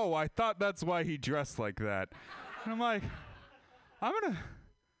like, oh, I thought that's why he dressed like that. And I'm like, I'm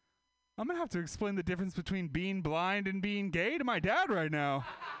gonna have to explain the difference between being blind and being gay to my dad right now.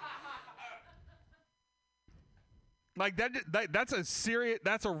 Like,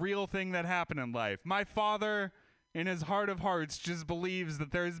 that's a real thing that happened in life. My father, in his heart of hearts, just believes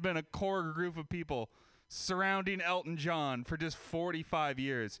that there's been a core group of people surrounding Elton John for just 45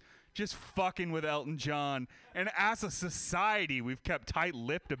 years, just fucking with Elton John. And as a society, we've kept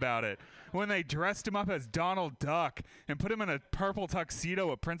tight-lipped about it. When they dressed him up as Donald Duck and put him in a purple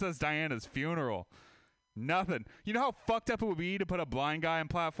tuxedo at Princess Diana's funeral. Nothing. You know how fucked up it would be to put a blind guy in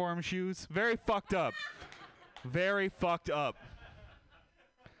platform shoes? Very fucked up. Very fucked up.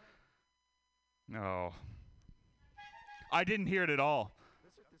 No. I didn't hear it at all.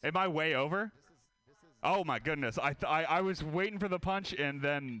 Am I way over? Oh my goodness! I was waiting for the punch, and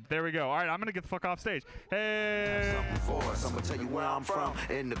then there we go. All right, I'm gonna get the fuck off stage. Hey. Something for us. I'm gonna tell you where I'm from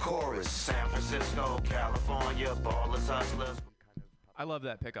in the chorus. San Francisco, California, ballers, hustlers. I love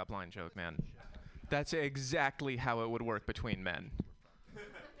that pickup line joke, man. That's exactly how it would work between men.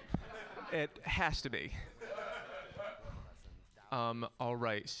 It has to be. All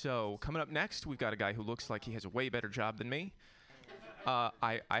right, so coming up next, we've got a guy who looks like he has a way better job than me.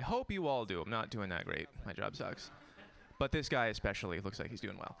 I hope you all do. I'm not doing that great. My job sucks. But this guy especially looks like he's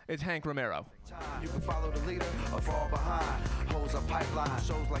doing well. It's Hank Romero. You can follow the leader or fall behind. Hose up pipeline,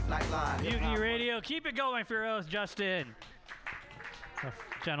 shows like Nightline. Mutiny Radio, keep it going for your host, Justin. The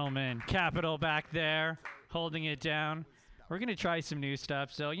gentleman, Capital back there, holding it down. We're going to try some new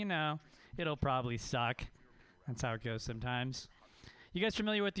stuff, so, you know, it'll probably suck. That's how it goes sometimes. You guys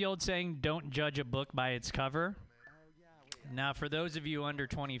familiar with the old saying, don't judge a book by its cover? Now, for those of you under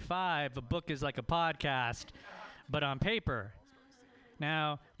 25, a book is like a podcast, but on paper.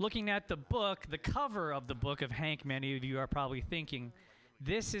 Now, looking at the book, the cover of the book of Hank, many of you are probably thinking,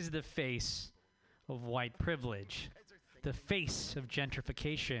 this is the face of white privilege, the face of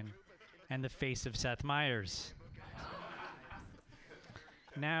gentrification, and the face of Seth Meyers.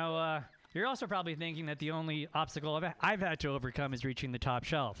 Now, you're also probably thinking that the only obstacle I've had to overcome is reaching the top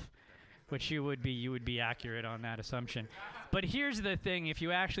shelf, which you would be accurate on that assumption. But here's the thing, if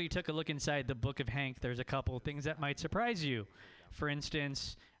you actually took a look inside the book of Hank, there's a couple of things that might surprise you. For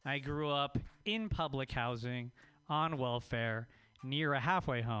instance, I grew up in public housing, on welfare, near a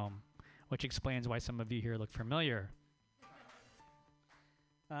halfway home, which explains why some of you here look familiar.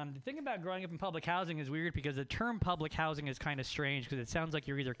 The thing about growing up in public housing is weird because the term public housing is kind of strange because it sounds like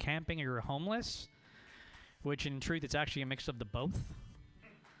you're either camping or you're homeless, which in truth it's actually a mix of the both.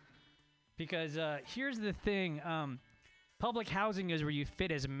 Because here's the thing, public housing is where you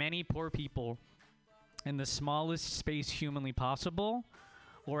fit as many poor people in the smallest space humanly possible,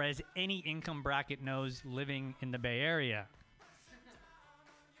 or as any income bracket knows living in the Bay Area.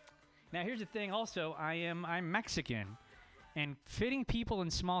 Now here's the thing also, I'm Mexican, and fitting people in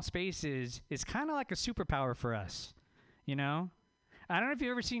small spaces is kind of like a superpower for us, you know? I don't know if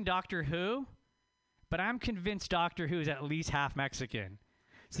you've ever seen Doctor Who, but I'm convinced Doctor Who is at least half Mexican.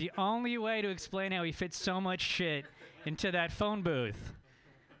 It's the only way to explain how he fits so much shit into that phone booth.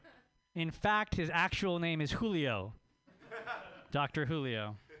 In fact, his actual name is Julio. Dr.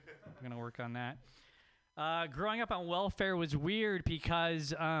 Julio. I'm going to work on that. Growing up on welfare was weird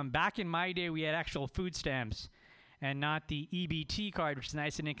because back in my day, we had actual food stamps and not the EBT card, which is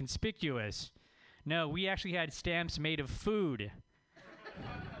nice and inconspicuous. No, we actually had stamps made of food.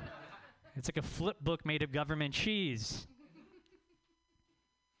 It's like a flip book made of government cheese.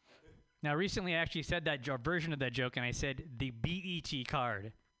 Now, recently I actually said that version of that joke, and I said the BET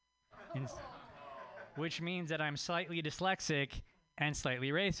card, which means that I'm slightly dyslexic and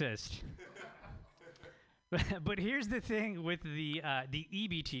slightly racist. But here's the thing with the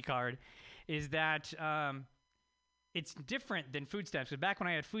EBT card is that it's different than food stamps. So back when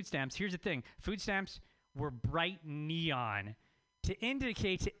I had food stamps, here's the thing. Food stamps were bright neon to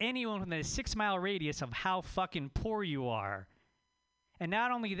indicate to anyone within a 6-mile radius of how fucking poor you are. And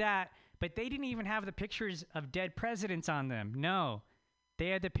not only that, but they didn't even have the pictures of dead presidents on them. No, they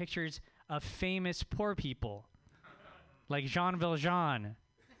had the pictures of famous poor people, like Jean Valjean,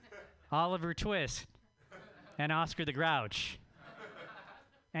 Oliver Twist, and Oscar the Grouch.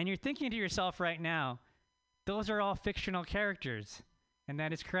 And you're thinking to yourself right now, those are all fictional characters. And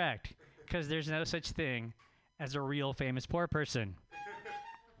that is correct, because there's no such thing as a real famous poor person.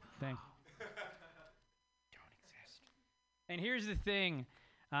 Don't exist. And here's the thing.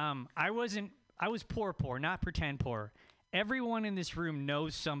 I was poor, not pretend poor. Everyone in this room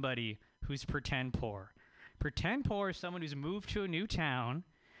knows somebody who's pretend poor. Pretend poor is someone who's moved to a new town,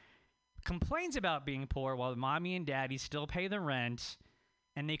 complains about being poor while mommy and daddy still pay the rent,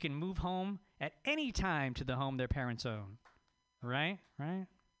 and they can move home at any time to the home their parents own. Right? Right?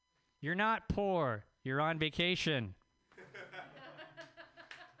 You're not poor. You're on vacation.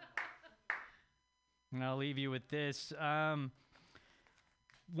 And I'll leave you with this.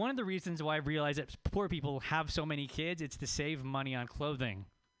 One of the reasons why I've realized that poor people have so many kids, it's to save money on clothing.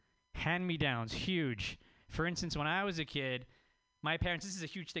 Hand-me-downs, huge. For instance, when I was a kid, my parents, this is a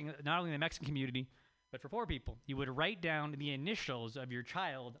huge thing, not only in the Mexican community, but for poor people. You would write down the initials of your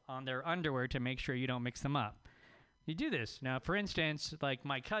child on their underwear to make sure you don't mix them up. You do this. Now, for instance, like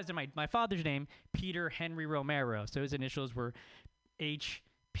my cousin, my father's name, Peter Henry Romero. So his initials were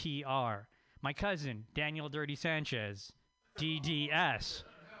HPR. My cousin, Daniel Dirty Sanchez, DDS.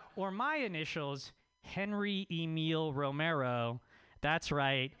 Or my initials, Henry Emil Romero. That's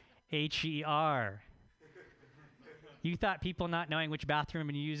right, HER. You thought people not knowing which bathroom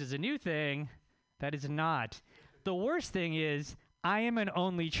to use is a new thing. That is not. The worst thing is, I am an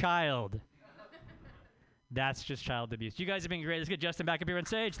only child. That's just child abuse. You guys have been great. Let's get Justin back up here on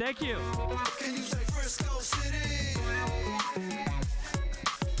stage. Thank you. Can you say Frisco City?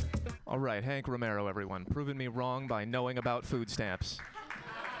 All right, Hank Romero, everyone, proving me wrong by knowing about food stamps.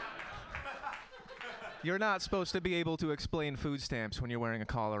 You're not supposed to be able to explain food stamps when you're wearing a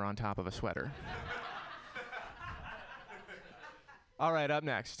collar on top of a sweater. All right, up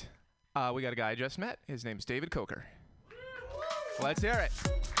next, we got a guy I just met. His name's David Coker. Let's hear it.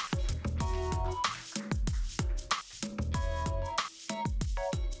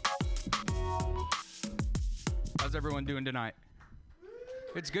 How's everyone doing tonight?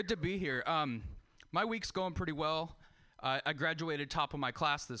 It's good to be here. My week's going pretty well. I graduated top of my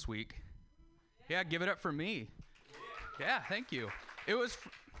class this week. Yeah, give it up for me. Yeah, thank you. It was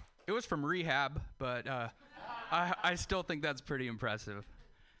from rehab, but I still think that's pretty impressive.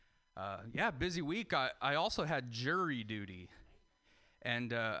 Yeah, busy week. I also had jury duty,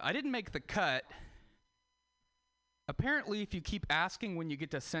 and I didn't make the cut. Apparently, if you keep asking when you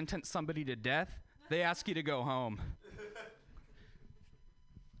get to sentence somebody to death, they ask you to go home.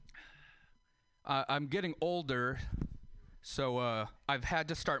 I'm getting older, so I've had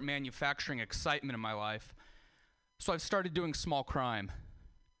to start manufacturing excitement in my life. So I've started doing small crime.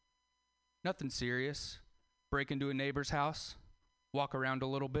 Nothing serious. Break into a neighbor's house, walk around a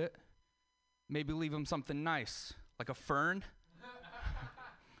little bit, maybe leave them something nice, like a fern.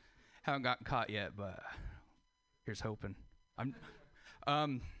 Haven't gotten caught yet, but here's hoping.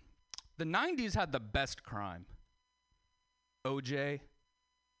 The 90s had the best crime. OJ,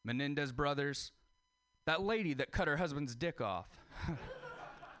 Menendez brothers, that lady that cut her husband's dick off.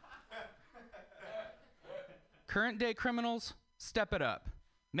 Current day criminals, step it up.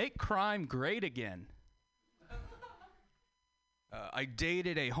 Make crime great again. I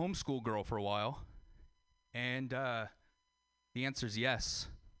dated a homeschool girl for a while, and the answer's yes.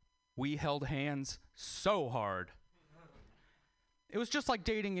 We held hands so hard. It was just like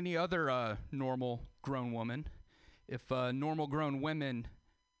dating any other normal grown woman. If normal grown women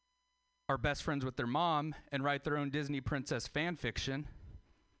are best friends with their mom and write their own Disney princess fan fiction.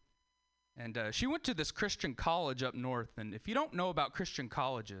 And she went to this Christian college up north, and if you don't know about Christian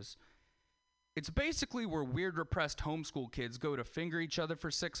colleges, it's basically where weird repressed homeschool kids go to finger each other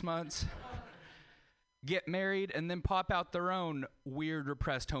for 6 months, get married, and then pop out their own weird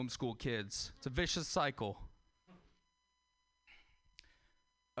repressed homeschool kids. It's a vicious cycle.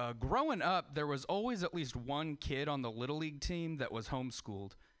 Growing up, there was always at least one kid on the Little League team that was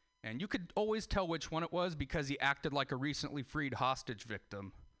homeschooled. And you could always tell which one it was because he acted like a recently freed hostage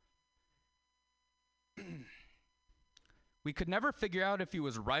victim. We could never figure out if he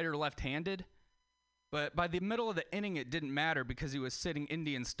was right or left-handed, but by the middle of the inning, it didn't matter because he was sitting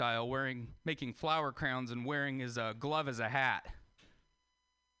Indian style, making flower crowns and wearing his glove as a hat.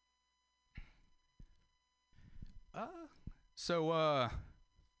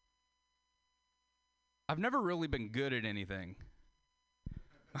 I've never really been good at anything.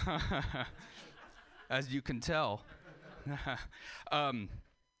 As you can tell.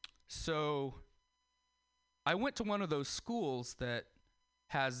 So I went to one of those schools that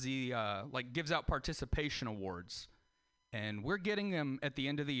has the gives out participation awards, and we're getting them at the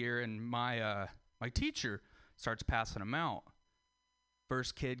end of the year, and my teacher starts passing them out.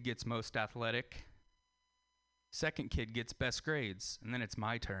 First kid gets most athletic, second kid gets best grades, and then it's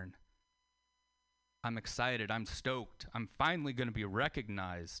my turn. I'm excited, I'm stoked, I'm finally going to be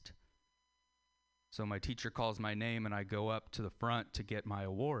recognized. So my teacher calls my name, and I go up to the front to get my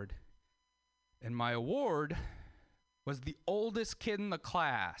award. And my award was the oldest kid in the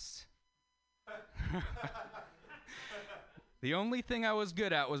class. The only thing I was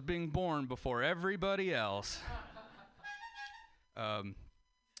good at was being born before everybody else. I'm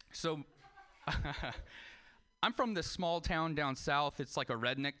from this small town down south. It's like a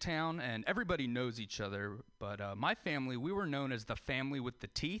redneck town, and everybody knows each other. But my family, we were known as the family with the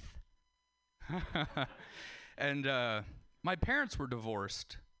teeth. And my parents were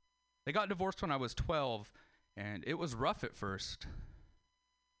divorced. They got divorced when I was 12, and it was rough at first.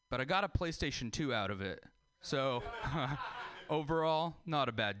 But I got a PlayStation 2 out of it. So overall, not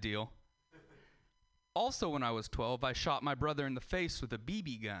a bad deal. Also, when I was 12, I shot my brother in the face with a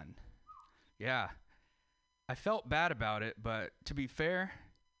BB gun. Yeah. I felt bad about it, but to be fair,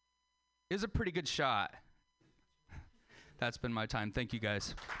 it was a pretty good shot. That's been my time. Thank you,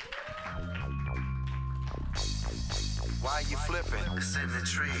 guys. Why you flipping? It's in the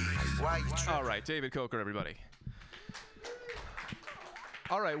tree. Why you tripping? All right, David Coker, everybody.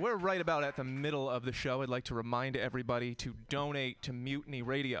 All right, we're right about at the middle of the show. I'd like to remind everybody to donate to Mutiny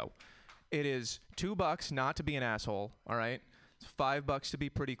Radio. It is $2 not to be an asshole, all right? It's $5 to be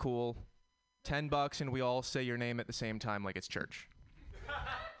pretty cool, $10 and we all say your name at the same time like it's church.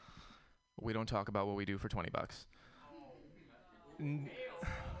 We don't talk about what we do for $20.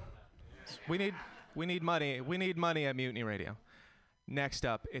 We need money. We need money at Mutiny Radio. Next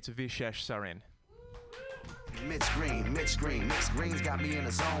up, it's Vishesh Sarin. Mixed green's got me in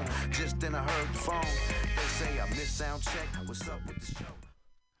a zone. Just then I heard the phone. They say I missed sound check. What's up with the show?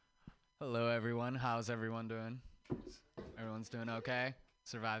 Hello, everyone. How's everyone doing? Everyone's doing okay?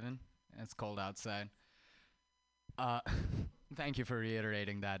 Surviving? It's cold outside. Thank you for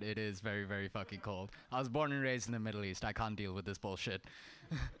reiterating that. It is very, very fucking cold. I was born and raised in the Middle East. I can't deal with this bullshit.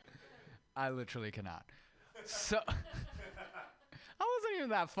 I literally cannot. So, I wasn't even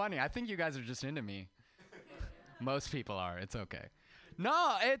that funny. I think you guys are just into me. Most people are. It's okay.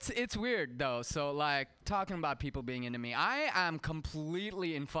 No, it's weird though. So like talking about people being into me, I am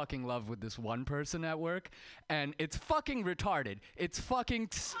completely in fucking love with this one person at work, and it's fucking retarded. It's fucking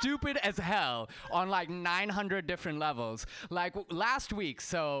stupid as hell on like 900 different levels. Like last week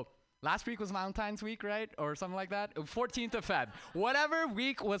was Valentine's week, right? Or something like that. 14th of Feb. Whatever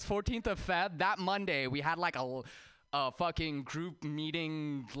week was 14th of Feb, that Monday we had like a fucking group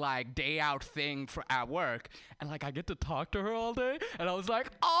meeting, like day out thing at work, and like I get to talk to her all day, and I was like,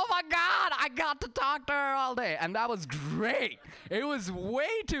 oh my god, I got to talk to her all day, and that was great. It was way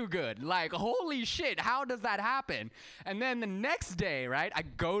too good. Like, holy shit, how does that happen? And then the next day, right, I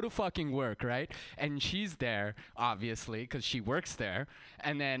go to fucking work, right, and she's there, obviously, because she works there,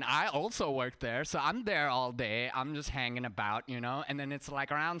 and then I also work there, so I'm there all day. I'm just hanging about, you know, and then it's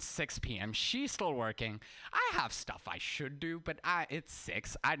like around 6 p.m. She's still working. I have stuff I should do, but it's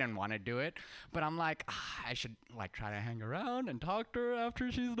 6. I didn't want to do it, but I'm like, I should like try to hang around and talk to her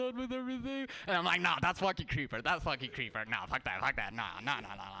after she's done with everything. And I'm like, no, that's fucking creeper. That's fucking creeper. No, fuck that. No.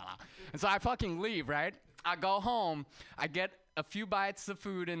 And so I fucking leave, right? I go home. I get a few bites of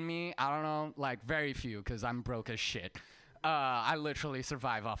food in me. I don't know, like very few, because I'm broke as shit. I literally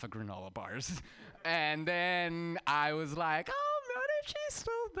survive off of granola bars. And then I was like, oh, maybe she's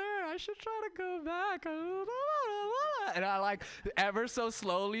still there. I should try to go back. And I like ever so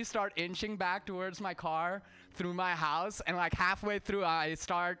slowly start inching back towards my car through my house. And like halfway through, I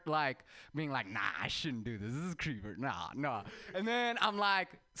start like being like, nah, I shouldn't do this. This is creeper. Nah. And then I'm like,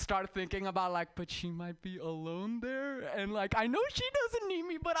 start thinking about like, but she might be alone there. And like, I know she doesn't need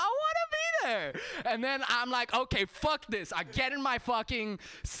me, but I want to be there. And then I'm like, okay, fuck this. I get in my fucking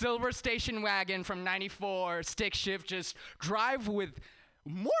silver station wagon from 94, stick shift, just drive with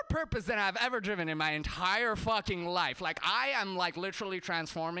more purpose than I've ever driven in my entire fucking life. Like, I am like literally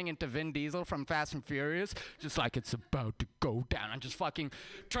transforming into Vin Diesel from Fast and Furious, just like it's about to go down. I just fucking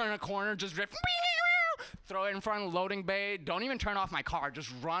turn a corner, just drift, throw it in front of the loading bay, don't even turn off my car,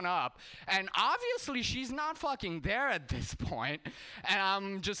 just run up. And obviously she's not fucking there at this point. And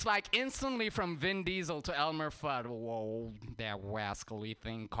I'm just like instantly from Vin Diesel to Elmer Fudd. Whoa, that rascally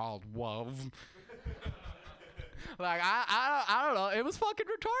thing called Wove. Like, I don't know. It was fucking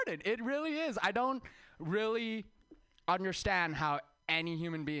retarded. It really is. I don't really understand how any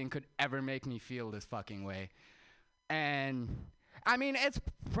human being could ever make me feel this fucking way. And, I mean, it's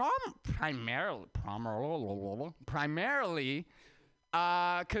primarily,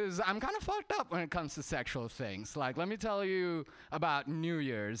 because I'm kind of fucked up when it comes to sexual things. Like, let me tell you about New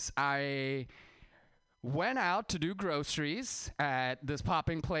Year's. I went out to do groceries at this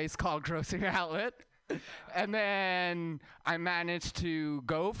popping place called Grocery Outlet. And then I managed to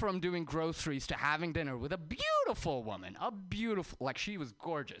go from doing groceries to having dinner with a beautiful woman. Like, she was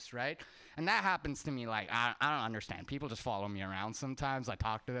gorgeous, right? And that happens to me, like, I don't understand. People just follow me around sometimes. I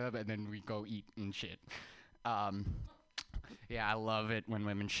talk to them, and then we go eat and shit. Yeah, I love it when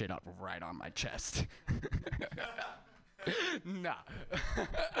women shit up right on my chest. Nah.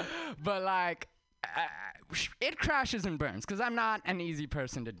 But, like, it crashes and burns because I'm not an easy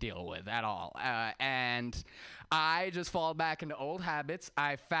person to deal with at all. And I just fall back into old habits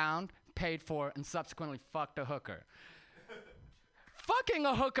I found, paid for, and subsequently fucked a hooker. Fucking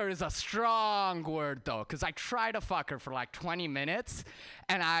a hooker is a strong word, though, because I tried to fuck her for like 20 minutes,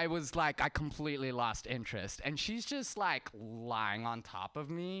 and I was like, I completely lost interest. And she's just like lying on top of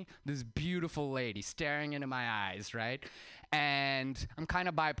me, this beautiful lady staring into my eyes, right? And I'm kind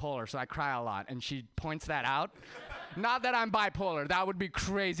of bipolar, so I cry a lot, and she points that out. Not that I'm bipolar, that would be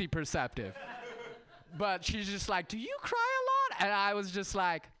crazy perceptive. But she's just like, do you cry a lot? And I was just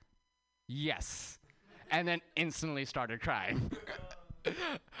like, yes. And then instantly started crying.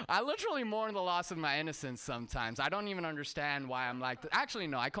 I literally mourn the loss of my innocence sometimes. I don't even understand why I'm like this. Actually,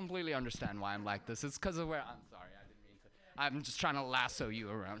 no, I completely understand why I'm like this. It's because of where I'm sorry, I didn't mean to. I'm just trying to lasso you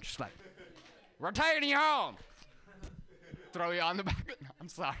around, just like, we're taking you home. Throw you on the back. No, I'm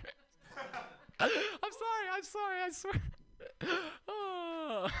sorry. I'm sorry, I swear.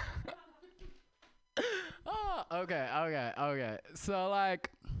 Oh. Okay. So, like,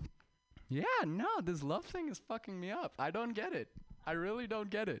 yeah, no, this love thing is fucking me up. I don't get it. I really don't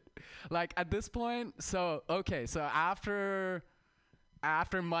get it. Like, at this point, so after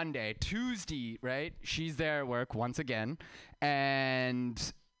Monday, Tuesday, right? She's there at work once again, and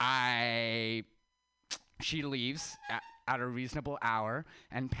she leaves at a reasonable hour,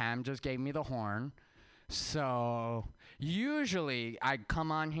 and Pam just gave me the horn. So usually I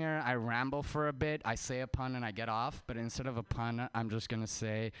come on here, I ramble for a bit, I say a pun, and I get off. But instead of a pun, I'm just gonna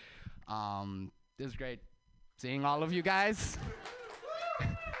say, this is great seeing all of you guys.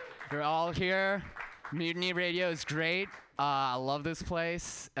 You're all here. Mutiny Radio is great. I love this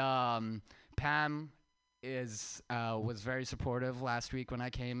place. Pam was very supportive last week when I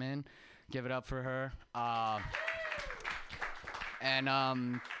came in. Give it up for her.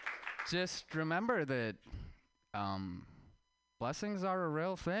 And just remember that blessings are a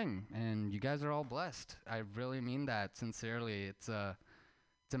real thing, and you guys are all blessed. I really mean that sincerely. It's a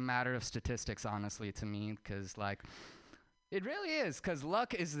matter of statistics, honestly, to me, because, like, it really is, because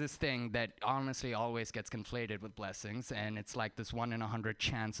luck is this thing that honestly always gets conflated with blessings, and it's like this 1 in 100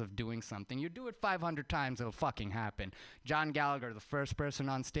 chance of doing something. You do it 500 times, it'll fucking happen. John Gallagher, the first person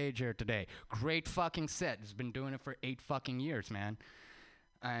on stage here today, great fucking set. He's been doing it for 8 fucking years, man.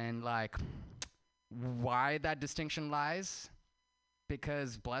 And, like, why that distinction lies?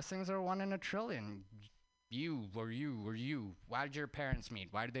 Because blessings are 1 in a trillion. You. Why did your parents meet?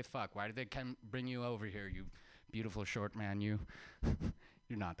 Why did they fuck? Why did they bring you over here, you beautiful short man, you?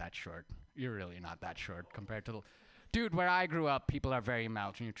 You're not that short. You're really not that short compared to dude, where I grew up, people are very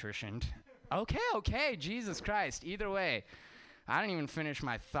malnutritioned. Okay, Jesus Christ. Either way, I didn't even finish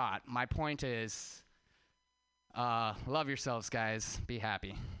my thought. My point is, love yourselves, guys. Be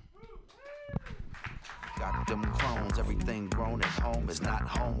happy. Got them clones, everything grown at home is not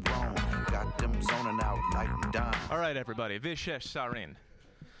homegrown. Got them zoning out night and dawn. All right, everybody. Vishesh Sarin.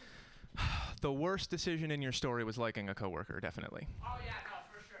 The worst decision in your story was liking a coworker, definitely. Oh yeah, no,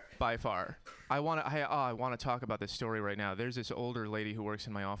 for sure. By far. I want to talk about this story right now. There's this older lady who works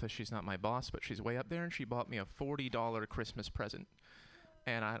in my office. She's not my boss, but she's way up there, and she bought me a $40 Christmas present.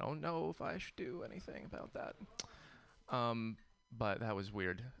 And I don't know if I should do anything about that. But that was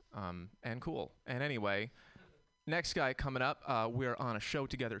weird and cool. And anyway, next guy coming up, we're on a show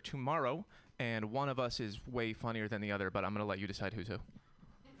together tomorrow, and one of us is way funnier than the other, but I'm going to let you decide who's who.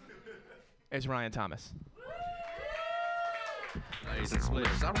 It's Ryan Thomas. Lays and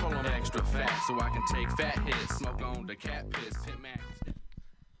splits. I roll on extra fat so I can take fat hits. Smoke on the cat piss.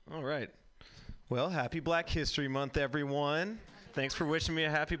 All right. Well, happy Black History Month, everyone. Thanks for wishing me a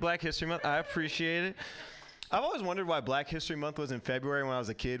happy Black History Month. I appreciate it. I've always wondered why Black History Month was in February. When I was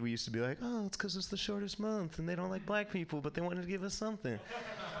a kid, we used to be like, oh, it's because it's the shortest month, and they don't like black people, but they wanted to give us something.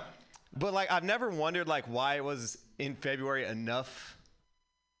 But, like, I've never wondered, like, why it was in February enough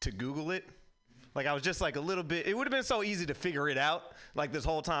to Google it. Like, I was just, like, a little bit, it would have been so easy to figure it out. Like, this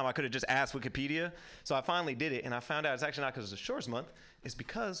whole time, I could have just asked Wikipedia. So I finally did it, and I found out it's actually not because it's the shortest month. It's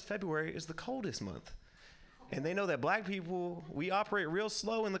because February is the coldest month. And they know that black people, we operate real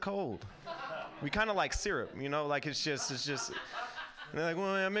slow in the cold. We kind of like syrup, you know, like it's just, and they're like,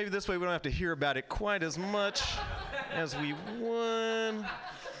 well, maybe this way we don't have to hear about it quite as much as we would.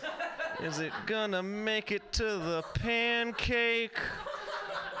 Is it gonna make it to the pancake?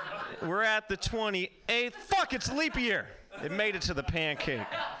 We're at the 28th. Fuck, it's leap year. It made it to the pancake.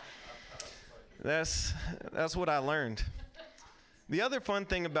 That's what I learned. The other fun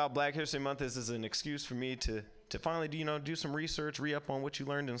thing about Black History Month is an excuse for me to finally do some research, re-up on what you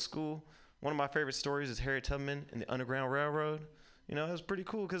learned in school. One of my favorite stories is Harriet Tubman and the Underground Railroad. You know, it was pretty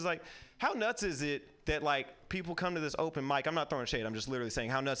cool because, like, how nuts is it that, like, people come to this open mic? I'm not throwing shade. I'm just literally saying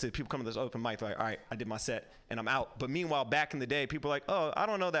how nuts is it people come to this open mic. They're like, all right, I did my set and I'm out. But meanwhile, back in the day, people are like, oh, I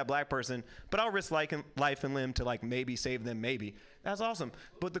don't know that black person, but I'll risk life and limb to, like, maybe save them, maybe. That's awesome.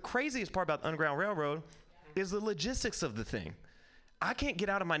 But the craziest part about the Underground Railroad is the logistics of the thing. I can't get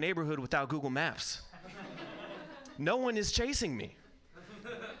out of my neighborhood without Google Maps. No one is chasing me.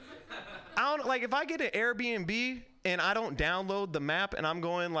 If I get an Airbnb and I don't download the map and I'm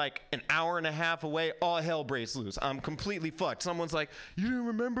going like an hour and a half away, all hell breaks loose. I'm completely fucked. Someone's like, you didn't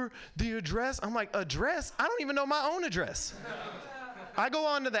remember the address? I'm like, address? I don't even know my own address. I go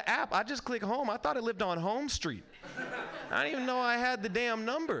onto the app. I just click home. I thought it lived on Home Street. I didn't even know I had the damn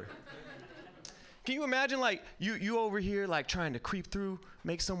number. Can you imagine, like, you over here, like, trying to creep through,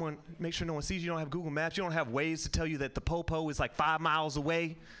 make sure no one sees you. You don't have Google Maps. You don't have Waze to tell you that the Popo is, like, 5 miles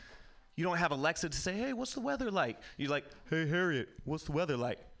away. You don't have Alexa to say, hey, what's the weather like? You're like, hey, Harriet, what's the weather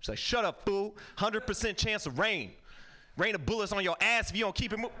like? She's like, shut up, fool. 100% chance of rain. Rain of bullets on your ass if you don't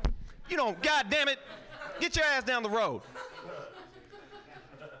keep it moving. You don't, God damn it, get your ass down the road.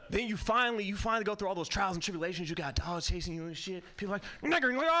 Then you finally go through all those trials and tribulations. You got dogs chasing you and shit. People are like, nigger,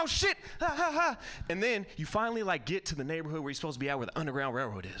 and you're like, oh shit, ha ha ha. And then you finally like get to the neighborhood where you're supposed to be at, where the Underground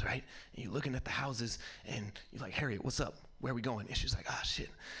Railroad is, right? And you're looking at the houses, and you're like, Harriet, what's up? Where are we going? And she's like, ah, shit.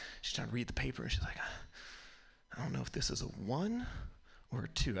 She's trying to read the paper, and she's like, I don't know if this is a 1 or a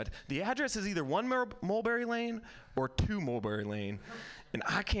 2. The address is either 1 Mulberry Lane or 2 Mulberry Lane, and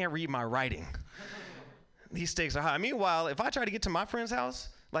I can't read my writing. These stakes are high. Meanwhile, if I try to get to my friend's house,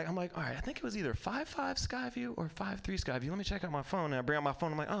 like, I'm like, all right, I think it was either 55 Skyview or 53 Skyview. Let me check out my phone. And I bring out my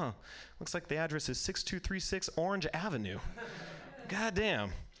phone. I'm like, oh, looks like the address is 6236 Orange Avenue. God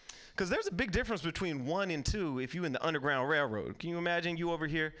damn. Because there's a big difference between 1 and 2 if you in the Underground Railroad. Can you imagine you over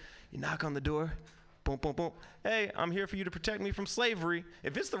here, you knock on the door, boom, boom, boom. Hey, I'm here for you to protect me from slavery.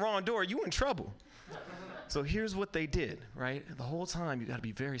 If it's the wrong door, you in trouble. So here's what they did, right? The whole time you got to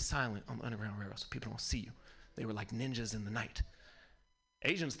be very silent on the Underground Railroad so people don't see you. They were like ninjas in the night.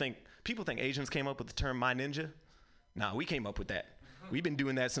 People think Asians came up with the term my ninja. Nah, we came up with that. We've been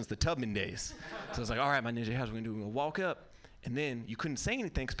doing that since the Tubman days. So it's like, all right, my ninja, how's we gonna do? We're gonna walk up, and then you couldn't say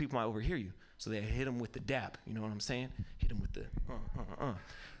anything because people might overhear you. So they hit them with the dap. You know what I'm saying? Hit them with the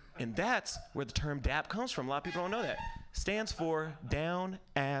And that's where the term dap comes from. A lot of people don't know that. Stands for down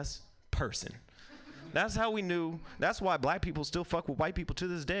ass person. That's how we knew. That's why black people still fuck with white people to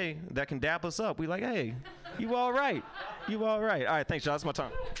this day that can dap us up. We like, hey, you all right. You all right. All right, thanks, y'all. That's my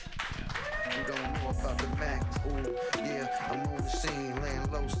time. You don't know about the Mac. Ooh, yeah, I'm on the scene, laying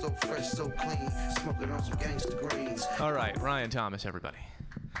low, so fresh, so clean, smoking on some gangster greens. All right, Ryan Thomas, everybody.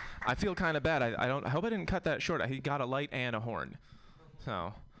 I feel kind of bad. I hope I didn't cut that short. He got a light and a horn.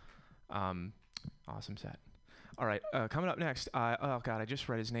 So, awesome set. All right, coming up next, oh God, I just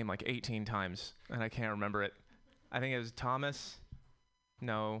read his name like 18 times, and I can't remember it. I think it was Thomas.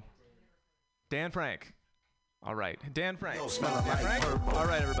 No. Dan Frank. All right, Dan Frank. Yo, smell Dan Frank? All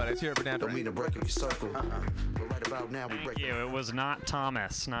right, everybody, let's hear it for Dan Frank. Don't mean to break up your circle. But right about now, we break. Thank you. It was not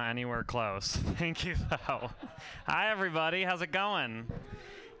Thomas, not anywhere close. Thank you, though. Hi, everybody. How's it going?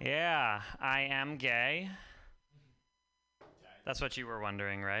 Yeah, I am gay. That's what you were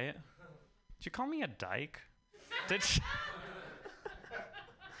wondering, right? Did you call me a dyke? Did you?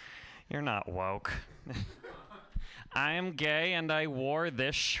 You're not woke. I am gay, and I wore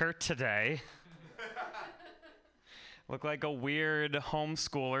this shirt today. Look like a weird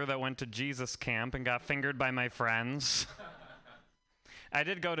homeschooler that went to Jesus camp and got fingered by my friends. I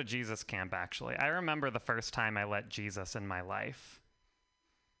did go to Jesus camp, actually. I remember the first time I let Jesus in my life.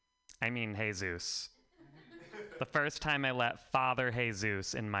 I mean Jesus. The first time I let Father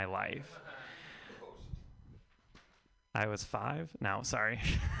Jesus in my life. I was 5? No, sorry.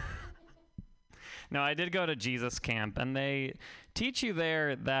 No, I did go to Jesus camp, and they teach you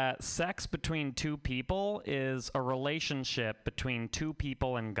there that sex between 2 people is a relationship between 2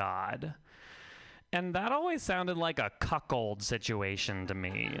 people and God. And that always sounded like a cuckold situation to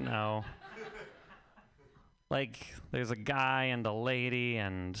me, you know? Like, there's a guy and a lady,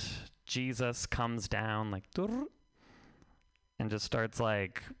 and Jesus comes down, like, and just starts,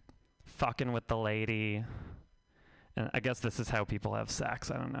 like, fucking with the lady. And I guess this is how people have sex.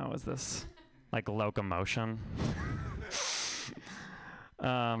 I don't know. Is this like locomotion?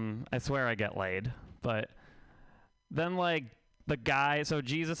 I swear I get laid. But then, like, the guy, so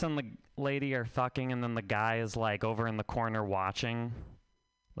Jesus and the lady are fucking, and then the guy is, like, over in the corner watching.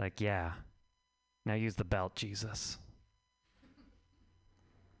 Like, yeah. Now use the belt, Jesus.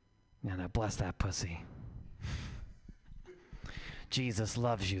 Yeah, now bless that pussy. Jesus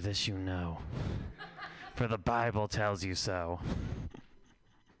loves you, this you know. For the Bible tells you so.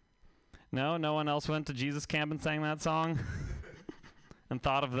 No one else went to Jesus camp and sang that song? And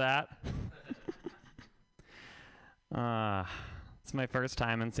thought of that? It's my first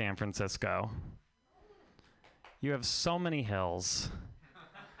time in San Francisco. You have so many hills.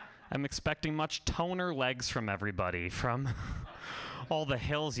 I'm expecting much toner legs from everybody, from all the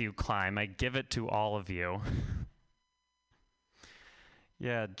hills you climb. I give it to all of you.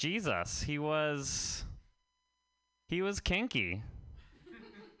 Yeah, Jesus, he was kinky.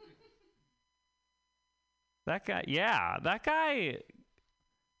 That guy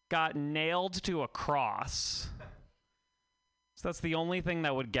got nailed to a cross. So that's the only thing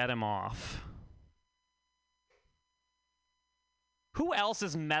that would get him off. Who else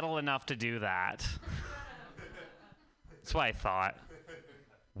is metal enough to do that? That's what I thought.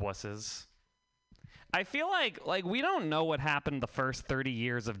 Wusses. I feel like we don't know what happened the first 30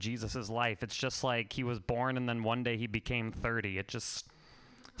 years of Jesus' life. It's just like he was born and then one day he became 30. It just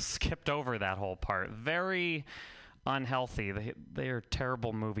skipped over that whole part. Very unhealthy. They are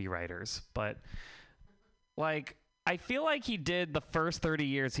terrible movie writers. But, like, I feel like he did the first 30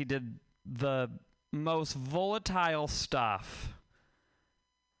 years, he did the most volatile stuff.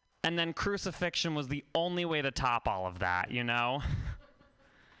 And then crucifixion was the only way to top all of that, you know?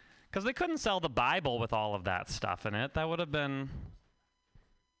 Because they couldn't sell the Bible with all of that stuff in it. That would have been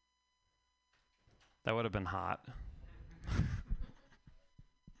hot.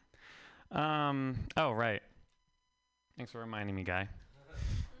 Oh, right. Thanks for reminding me, Guy.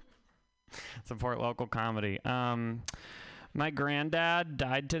 Support local comedy. My granddad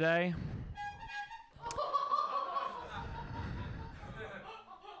died today.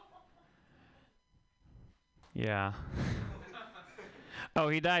 Yeah. Oh,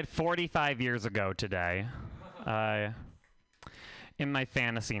 he died 45 years ago today. In my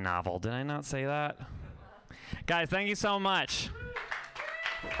fantasy novel. Did I not say that? Guys, thank you so much.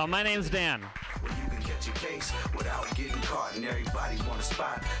 Oh, my name's Dan. Well, you can catch a case without getting caught, and everybody want a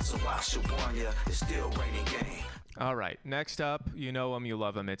spot. So I should warn you, it's still raining game. All right, next up, you know him, you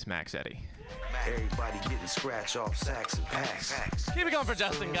love him, it's Max Eddy. Everybody getting scratch off sacks and packs. Keep it going for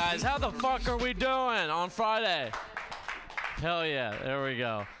Justin, guys. How the fuck are we doing on Friday? Hell yeah, there we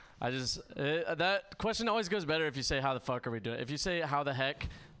go. That question always goes better if you say, how the fuck are we doing? If you say, how the heck,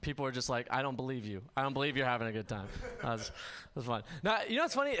 people are just like, I don't believe you. I don't believe you're having a good time. That's fun. Now, you know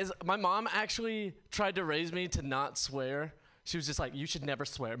what's funny is my mom actually tried to raise me to not swear. She was just like, you should never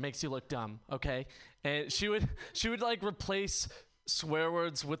swear. It makes you look dumb, okay? And she would like replace swear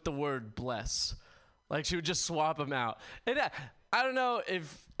words with the word bless. Like she would just swap them out. And I don't know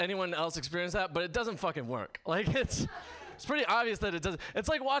if anyone else experienced that, but it doesn't fucking work. Like it's pretty obvious that it doesn't. It's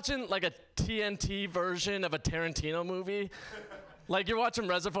like watching like a TNT version of a Tarantino movie. Like you're watching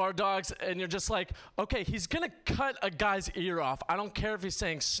Reservoir Dogs and you're just like, okay, he's gonna cut a guy's ear off. I don't care if he's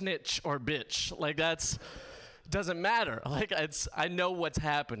saying snitch or bitch. Like doesn't matter. Like I know what's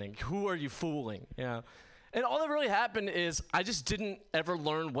happening. Who are you fooling? Yeah. And all that really happened is I just didn't ever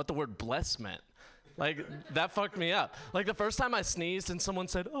learn what the word bless meant. Like that fucked me up. Like the first time I sneezed and someone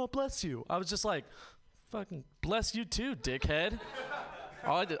said, oh, bless you. I was just like, fucking bless you too, dickhead.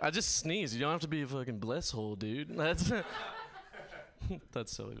 I just sneezed. You don't have to be a fucking bless hole, dude. That's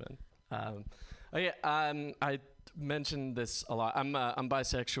silly, man. I mentioned this a lot. I'm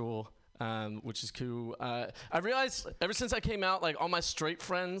bisexual, which is cool. I realized ever since I came out, like all my straight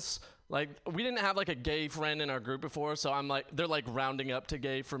friends, like we didn't have like a gay friend in our group before, so I'm like they're like rounding up to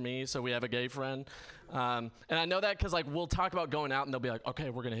gay for me, so we have a gay friend. And I know that because like we'll talk about going out and they'll be like, okay,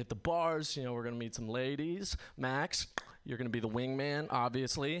 we're gonna hit the bars, you know, we're gonna meet some ladies. Max, you're gonna be the wingman,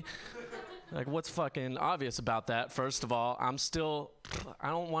 obviously. Like, what's fucking obvious about that? First of all, I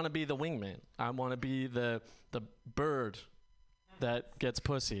don't want to be the wingman. I want to be the bird that gets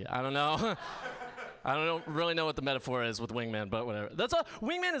pussy. I don't know. I don't really know what the metaphor is with wingman, but whatever.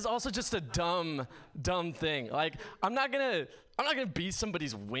 Wingman is also just a dumb thing. Like, I'm not gonna be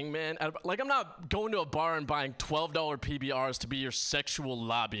somebody's wingman. Like, I'm not going to a bar and buying $12 PBRs to be your sexual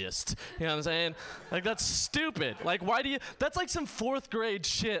lobbyist. You know what I'm saying? Like, that's stupid. Like, why do you? That's like some 4th grade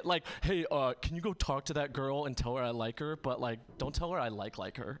shit. Like, hey, can you go talk to that girl and tell her I like her? But like, don't tell her I like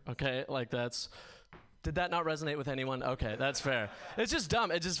her. Okay? Like, that's. Did that not resonate with anyone? Okay, that's fair. It's just dumb.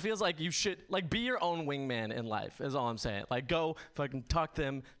 It just feels like you should, like, be your own wingman in life, is all I'm saying. Like, go fucking talk to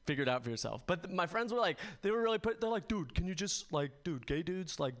them, figure it out for yourself. But my friends were like, they're like, dude, can you just, like, dude, gay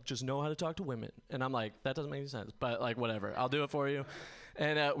dudes, like, just know how to talk to women. And I'm like, that doesn't make any sense. But, like, whatever. I'll do it for you.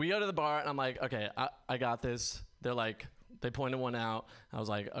 And we go to the bar, and I'm like, okay, I got this. They're like, they pointed one out. I was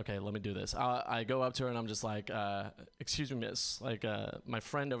like, okay, let me do this. I go up to her and I'm just like, excuse me, miss. Like, my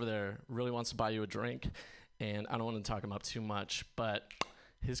friend over there really wants to buy you a drink, and I don't want to talk him up too much, but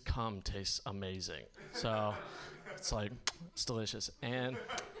his cum tastes amazing. So it's like, it's delicious. And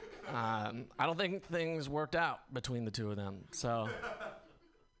I don't think things worked out between the two of them. So,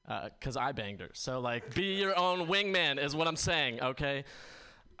 because I banged her. So, like, be your own wingman is what I'm saying, okay?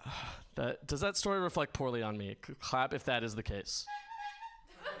 Does that story reflect poorly on me? Clap if that is the case.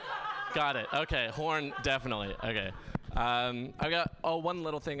 Got it. Okay, horn definitely. Okay. I got one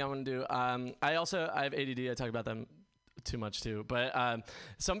little thing I want to do. I have ADD. I talk about them too much too. But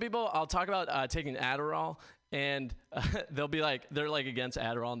some people, I'll talk about taking Adderall, and they'll be like, they're like against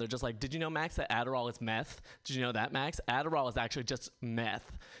Adderall, and they're just like, did you know, Max, that Adderall is meth? Did you know that, Max? Adderall is actually just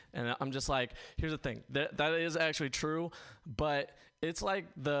meth. And I'm just like, here's the thing. That is actually true, but it's like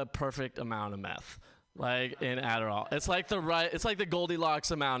the perfect amount of meth. Like in Adderall, it's like the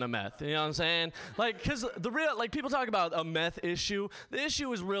Goldilocks amount of meth. You know what I'm saying? Like, cause people talk about a meth issue. The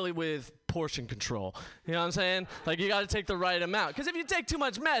issue is really with portion control. You know what I'm saying? Like, you got to take the right amount. Cause if you take too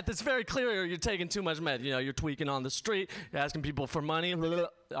much meth, it's very clear you're taking too much meth. You know, you're tweaking on the street, you're asking people for money, a little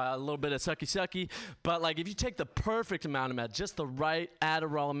bit of sucky. But like, if you take the perfect amount of meth, just the right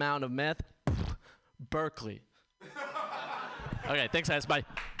Adderall amount of meth, Berkeley. Okay, thanks guys. Bye.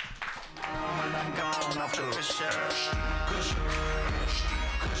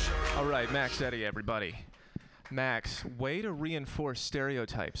 All right, Max Eddie, everybody. Max, way to reinforce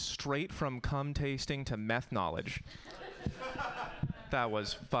stereotypes straight from cum tasting to meth knowledge. That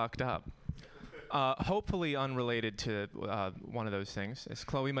was fucked up. Hopefully unrelated to one of those things is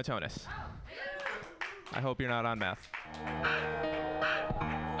Chloe Matonis. I hope you're not on meth.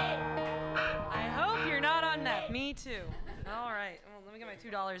 I hope you're not on meth. Me too. All right. Well, let me get my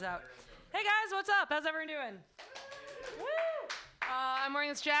 $2 out. Hey guys, what's up? How's everyone doing? Woo! I'm wearing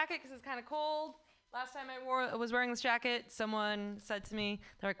this jacket because it's kind of cold. Last time I was wearing this jacket, someone said to me,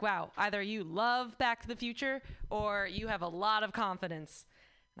 they're like, wow, either you love Back to the Future or you have a lot of confidence.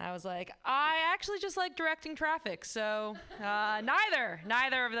 And I was like, I actually just like directing traffic, so neither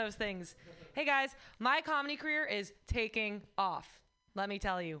of those things. Hey guys, my comedy career is taking off. Let me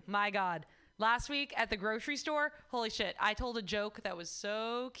tell you, my God. Last week at the grocery store, holy shit, I told a joke that was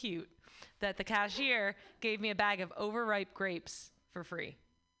so cute that the cashier gave me a bag of overripe grapes for free.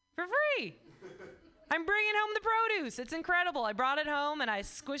 For free! I'm bringing home the produce. It's incredible. I brought it home and I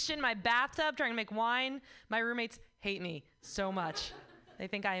squished it in my bathtub trying to make wine. My roommates hate me so much. They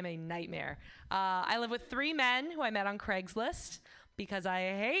think I am a nightmare. I live with 3 men who I met on Craigslist because I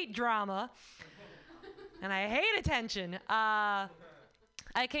hate drama and I hate attention. I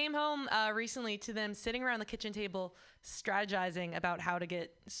came home recently to them sitting around the kitchen table strategizing about how to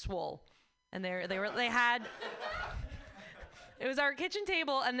get swole. And they had it was our kitchen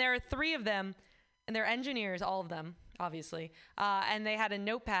table, and there are 3 of them, and they're engineers, all of them, obviously. And they had a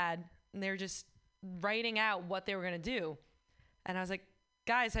notepad, and they were just writing out what they were gonna do. And I was like,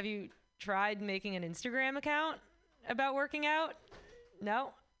 guys, have you tried making an Instagram account about working out?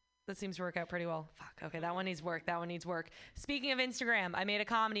 No? That seems to work out pretty well. Fuck, okay, that one needs work. Speaking of Instagram, I made a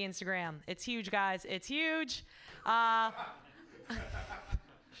comedy Instagram. It's huge, guys. It's huge.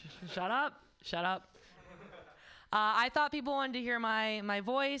 Shut up. I thought people wanted to hear my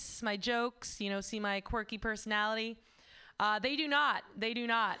voice, my jokes, see my quirky personality. They do not.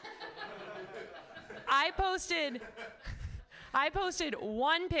 I posted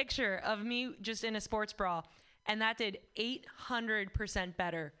one picture of me just in a sports bra, and that did 800%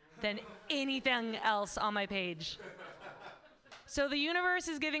 better than anything else on my page. So the universe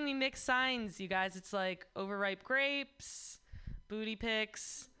is giving me mixed signs, you guys. It's like overripe grapes, booty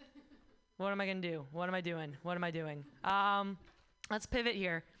pics. What am I gonna do? What am I doing? Let's pivot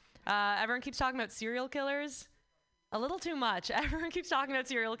here. Everyone keeps talking about serial killers. A little too much. Everyone keeps talking about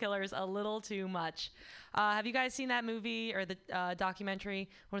serial killers a little too much. Have you guys seen that movie or the documentary?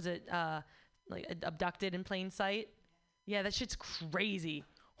 What is it? Like Abducted in Plain Sight? Yeah, that shit's crazy.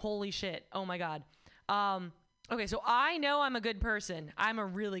 Holy shit. Oh my God. Okay, so I know I'm a good person. I'm a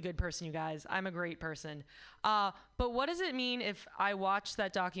really good person, you guys. I'm a great person. But what does it mean if I watch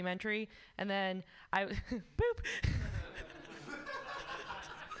that documentary and then I boop?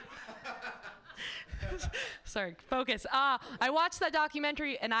 Sorry, focus. I watched that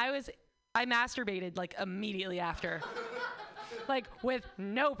documentary and I masturbated like immediately after. Like with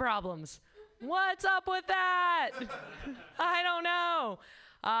no problems. What's up with that? I don't know.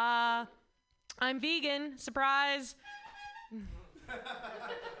 I'm vegan, surprise.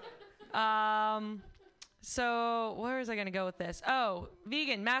 So where was I gonna go with this? Oh,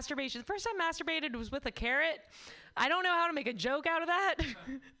 vegan, masturbation. The first time I masturbated was with a carrot. I don't know how to make a joke out of that.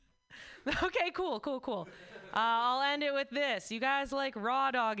 Okay, cool. I'll end it with this. You guys like raw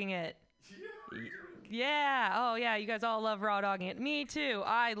dogging it? Yeah. Oh, yeah. You guys all love raw dogging it. Me too.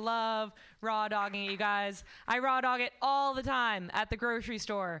 I love raw dogging it, you guys. I raw dog it all the time at the grocery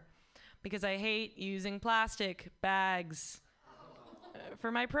store because I hate using plastic bags for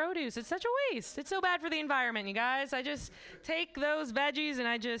my produce. It's such a waste. It's so bad for the environment, you guys. I just take those veggies and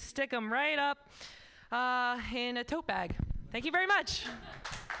I just stick them right up in a tote bag. Thank you very much.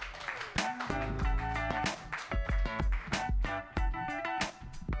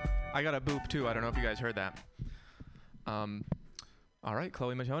 I got a boop too. I don't know if you guys heard that. All right,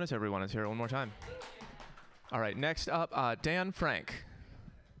 Chloe Matonis, everyone is here one more time. All right, next up, Dan Frank.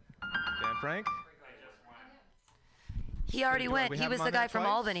 Dan Frank? He already went. He was the guy from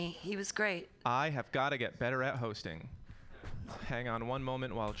Albany. He was great. I have got to get better at hosting. Hang on one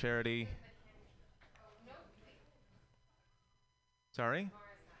moment while Charity. Sorry?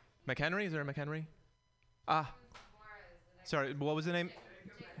 McHenry? Is there a McHenry? Sorry, what was the name?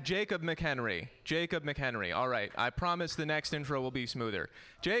 Jacob McHenry. Jacob McHenry. All right. I promise the next intro will be smoother.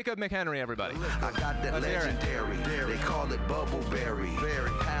 Jacob McHenry, everybody. I got that legendary. They call it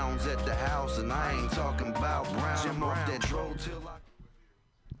bubbleberry. Pounds at the house, and I ain't talking about brown. I'm off that dro till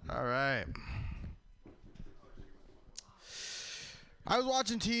I. All right. I was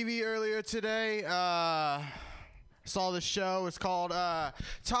watching TV earlier today. Saw the show. It's called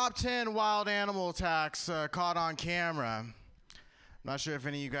Top 10 Wild Animal Attacks Caught on Camera. Not sure if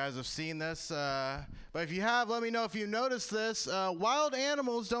any of you guys have seen this, but if you have, let me know if you noticed this. Wild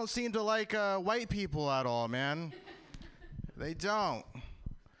animals don't seem to like white people at all, man. They don't.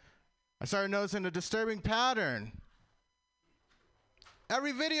 I started noticing a disturbing pattern.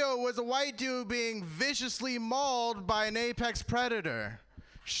 Every video was a white dude being viciously mauled by an apex predator.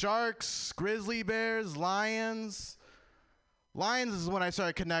 Sharks, grizzly bears, lions. Lions is when I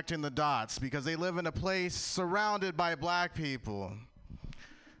started connecting the dots because they live in a place surrounded by black people.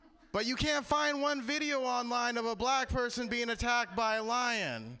 But you can't find one video online of a black person being attacked by a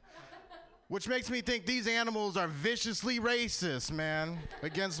lion, which makes me think these animals are viciously racist, man,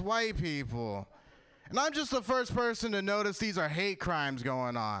 against white people. And I'm just the first person to notice these are hate crimes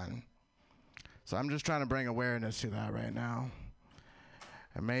going on. So I'm just trying to bring awareness to that right now.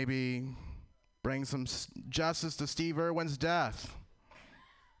 And maybe bring some justice to Steve Irwin's death.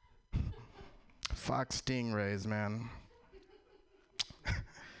 Fuck stingrays, man.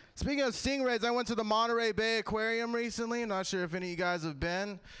 Speaking of stingrays, I went to the Monterey Bay Aquarium recently. I'm not sure if any of you guys have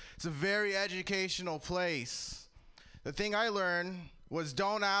been. It's a very educational place. The thing I learned was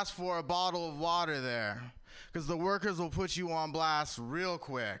don't ask for a bottle of water there, because the workers will put you on blast real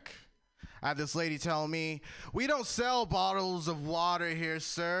quick. I had this lady tell me, "We don't sell bottles of water here,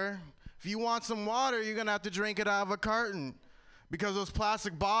 sir. If you want some water, you're going to have to drink it out of a carton, because those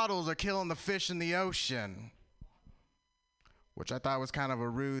plastic bottles are killing the fish in the ocean." Which I thought was kind of a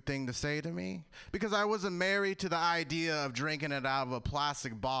rude thing to say to me, because I wasn't married to the idea of drinking it out of a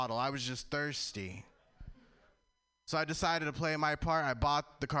plastic bottle. I was just thirsty. So I decided to play my part. I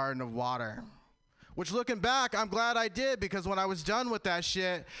bought the carton of water. Which, looking back, I'm glad I did, because when I was done with that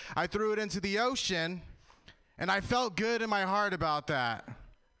shit, I threw it into the ocean, and I felt good in my heart about that,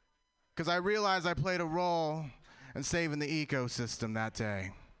 because I realized I played a role in saving the ecosystem that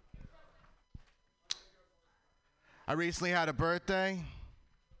day. I recently had a birthday.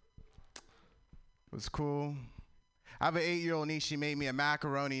 It was cool. I have an 8-year-old niece. She made me a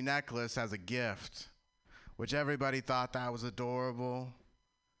macaroni necklace as a gift, which everybody thought that was adorable,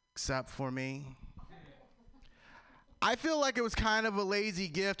 except for me. I feel like it was kind of a lazy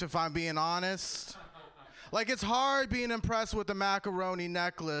gift, if I'm being honest. Like, it's hard being impressed with a macaroni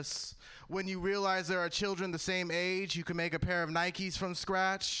necklace when you realize there are children the same age who can make a pair of Nikes from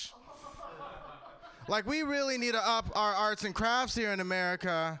scratch. Like, we really need to up our arts and crafts here in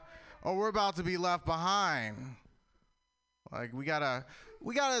America, or we're about to be left behind. Like, we gotta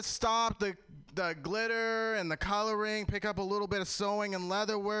stop the glitter and the coloring, pick up a little bit of sewing and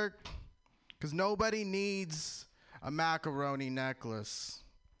leather work, because nobody needs a macaroni necklace.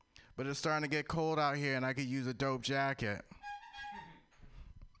 But it's starting to get cold out here, and I could use a dope jacket.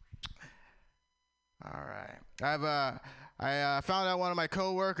 All right. I found out one of my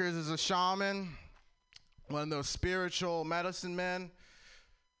coworkers is a shaman, one of those spiritual medicine men,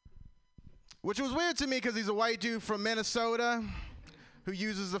 which was weird to me because he's a white dude from Minnesota who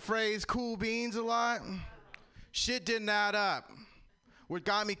uses the phrase cool beans a lot. Shit didn't add up. What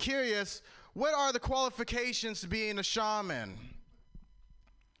got me curious, what are the qualifications to being a shaman?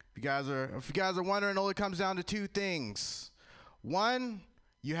 If you guys are wondering, it only comes down to two things. One,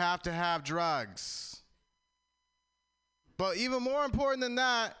 you have to have drugs. But even more important than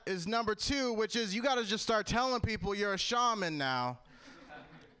that is number two, which is you got to just start telling people you're a shaman now.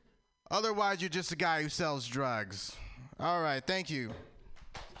 Otherwise, you're just a guy who sells drugs. All right, thank you.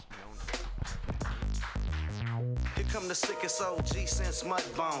 Here come the sickest OG since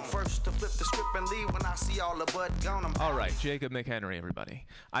Mudbone. First to flip the script and leave when I see all the bud gone. All right, Jacob McHenry, everybody.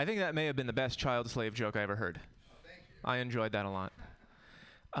 I think that may have been the best child slave joke I ever heard. I enjoyed that a lot.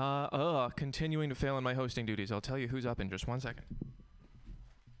 Continuing to fail in my hosting duties. I'll tell you who's up in just 1 second.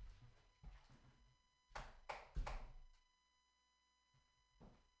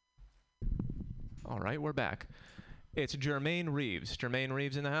 All right, we're back. It's Jermaine Reeves. Jermaine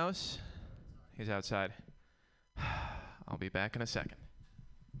Reeves in the house? He's outside. I'll be back in a second.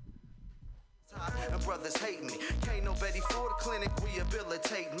 And brothers hate me. Can't nobody for the clinic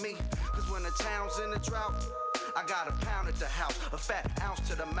rehabilitate me. Cause when the town's in a drought, I got a pound at the house, a fat ounce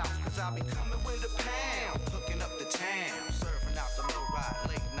to the mouth, cause I be coming with a pound, hooking up the town, serving out the low ride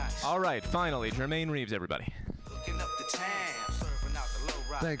late nights. All right, finally, Jermaine Reeves, everybody. Hooking up the town, serving out the low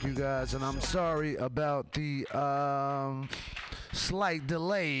ride. Thank you guys, and I'm sorry about the slight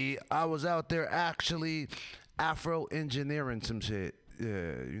delay. I was out there actually Afro engineering some shit.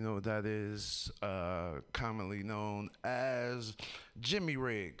 Yeah, you know what that is, commonly known as Jimmy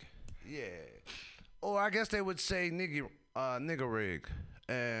rig. Yeah, or I guess they would say nigga rig.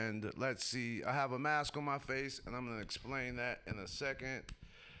 And let's see, I have a mask on my face, and I'm gonna explain that in a second,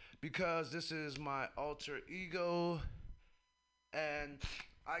 because this is my alter ego, and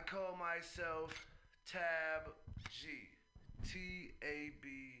I call myself Tab G,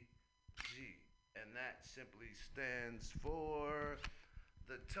 T-A-B-G, and that simply stands for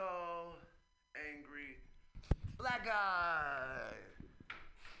the tall, angry black guy.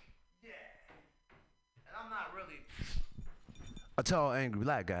 Yeah, and I'm not really a tall, angry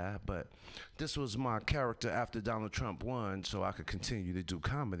black guy, but this was my character after Donald Trump won, so I could continue to do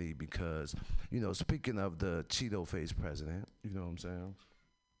comedy because, you know, speaking of the Cheeto-faced president, you know what I'm saying?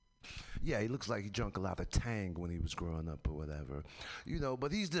 Yeah, he looks like he drank a lot of Tang when he was growing up or whatever. You know,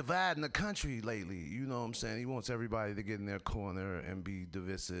 but he's dividing the country lately, you know what I'm saying? He wants everybody to get in their corner and be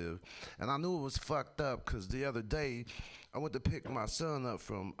divisive. And I knew it was fucked up because the other day, I went to pick my son up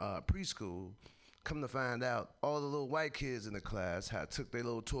from preschool. Come to find out, all the little white kids in the class had took their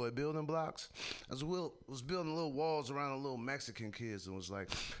little toy building blocks. Was building little walls around the little Mexican kids and was like,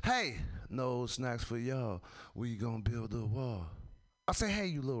 hey, no snacks for y'all. We gonna build a wall. I say, hey,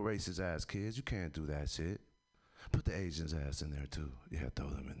 you little racist ass kids, you can't do that shit. Put the Asians ass in there too. Yeah, throw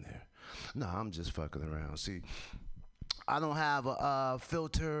them in there. No, I'm just fucking around. See, I don't have a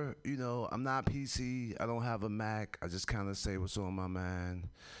filter, you know, I'm not PC, I don't have a Mac. I just kind of say what's on my mind,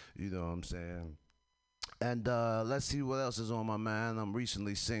 you know what I'm saying? And let's see what else is on my mind. I'm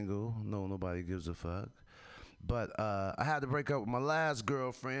recently single. No, nobody gives a fuck. But I had to break up with my last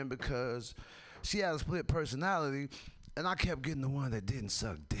girlfriend because she had a split personality, and I kept getting the one that didn't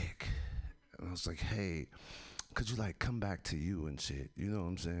suck dick. And I was like, hey, could you like come back to you and shit? You know what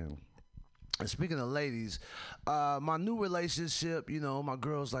I'm saying? And speaking of ladies, my new relationship, you know, my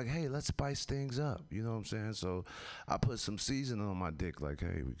girl's like, hey, let's spice things up. You know what I'm saying? So I put some seasoning on my dick like,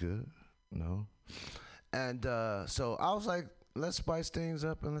 hey, we good? No? And so I was like, let's spice things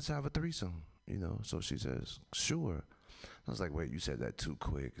up and let's have a threesome, you know? So she says, sure. I was like, wait, you said that too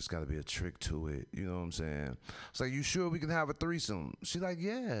quick. It's got to be a trick to it. You know what I'm saying? It's like, you sure we can have a threesome? She's like,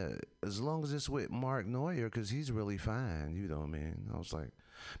 yeah, as long as it's with Mark Neuer, because he's really fine. You know what I mean? I was like,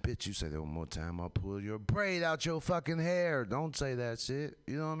 bitch, you say that one more time, I'll pull your braid out your fucking hair. Don't say that shit.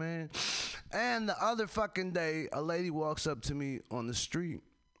 You know what I mean? And the other fucking day, a lady walks up to me on the street,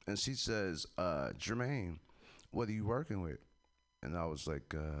 and she says, Jermaine, what are you working with? And I was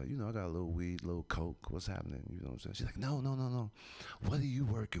like, you know, I got a little weed, a little coke. What's happening? You know what I'm saying? She's like, no. What are you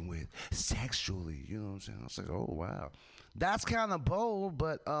working with sexually? You know what I'm saying? I was like, oh, wow. That's kind of bold,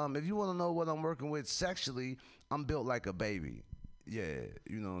 but if you want to know what I'm working with sexually, I'm built like a baby. Yeah,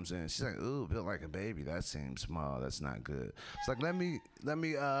 you know what I'm saying? She's like, ooh, built like a baby. That seems small. That's not good. It's like, let me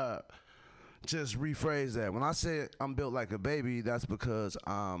just rephrase that. When I say I'm built like a baby, that's because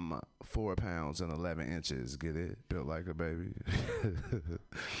I'm 4 pounds and 11 inches. Get it? Built like a baby.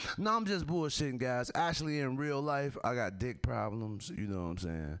 No, I'm just bullshitting, guys. Actually, in real life, I got dick problems. You know what I'm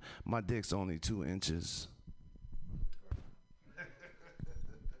saying? My dick's only 2 inches.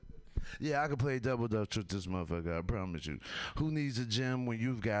 Yeah, I can play double dutch with this motherfucker, I promise you. Who needs a gym when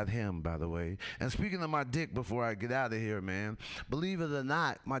you've got him, by the way? And speaking of my dick, before I get out of here, man, believe it or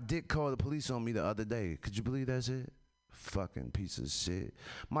not, my dick called the police on me the other day. Could you believe that shit? Fucking piece of shit.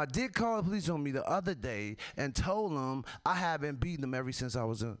 My dick called the police on me the other day and told them I had been beating him ever since I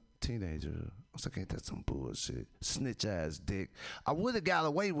was a teenager. I was like, ain't that some bullshit? Snitch ass dick. I would have got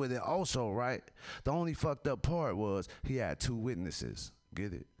away with it also, right? The only fucked up part was he had 2 witnesses.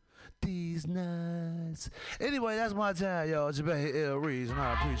 Get it? These nuts. Anyway, that's my time, y'all. It's been L. Reeves, and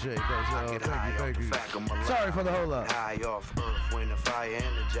I appreciate that, y'all. Thank you. Sorry for the hold up. High off Earth, Wind, and Fire, and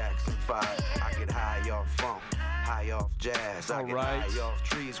the Jackson 5. I get high off funk, high off jazz. I get high off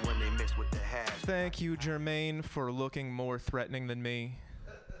trees when they mix with the hash. Thank you, Jermaine, for looking more threatening than me.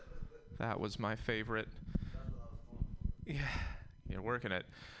 That was my favorite. Yeah, you're working it.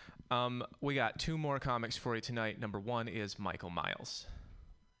 We got 2 more comics for you tonight. Number 1 is Michael Miles.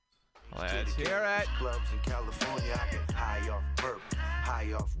 Let's hear it. Clubs in California, I get high off burp,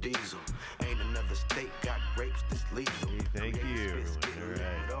 high off diesel. Ain't another state got grapes this lethal. Thank you.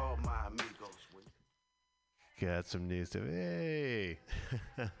 With all my amigos. got some new stuff. Hey.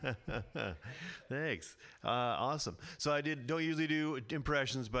 Thanks. Awesome. So I don't usually do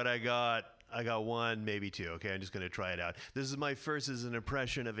impressions, but I got one, maybe two. Okay, I'm just going to try it out. This is my first as an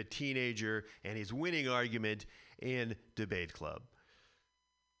impression of a teenager and his winning argument in debate club.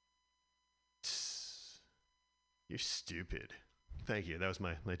 You're stupid. Thank you. That was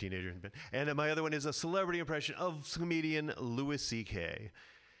my teenager. And my other one is a celebrity impression of comedian Louis C.K.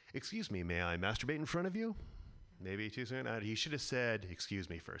 Excuse me, may I masturbate in front of you? Maybe too soon. He should have said, excuse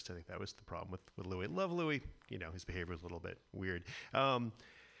me first. I think that was the problem with Louis. Love Louis. You know, his behavior was a little bit weird.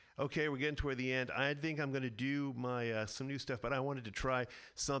 Okay, we're getting toward the end. I think I'm going to do my some new stuff, but I wanted to try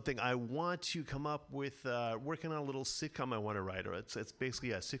something. I want to come up with, working on a little sitcom I want to write. It's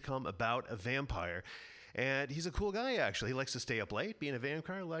basically a sitcom about a vampire. And he's a cool guy, actually. He likes to stay up late, being a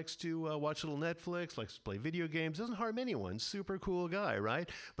vampire, likes to watch a little Netflix, likes to play video games, doesn't harm anyone. Super cool guy, right?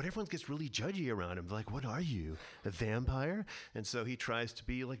 But everyone gets really judgy around him. They're like, what are you, a vampire? And so he tries to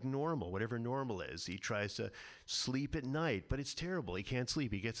be like normal, whatever normal is. He tries to sleep at night, but it's terrible. He can't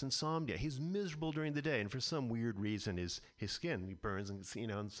sleep. He gets insomnia. He's miserable during the day. And for some weird reason, his skin, he burns in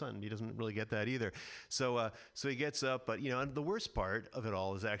the sun. He doesn't really get that either. So he gets up, but, and the worst part of it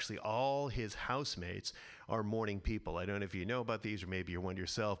all is actually all his housemates are morning people. I don't know if you know about these, or maybe you're one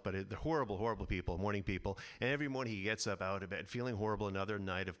yourself, but they're horrible, horrible people, morning people. And every morning he gets up out of bed feeling horrible, another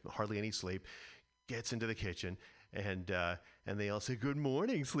night of hardly any sleep, gets into the kitchen, and they all say, good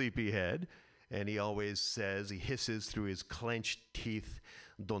morning, sleepyhead. And he always says, he hisses through his clenched teeth,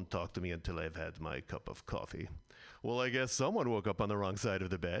 don't talk to me until I've had my cup of coffee. Well, I guess someone woke up on the wrong side of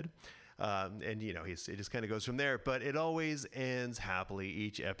the bed. It just kind of goes from there. But it always ends happily,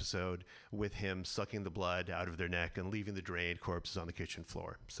 each episode, with him sucking the blood out of their neck and leaving the drained corpses on the kitchen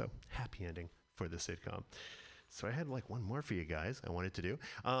floor. So, happy ending for the sitcom. So I had one more for you guys I wanted to do.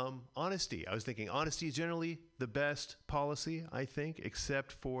 Honesty. I was thinking honesty is generally the best policy, I think,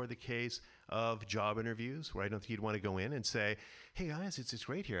 except for the case of job interviews, where I don't think you'd want to go in and say, hey guys, it's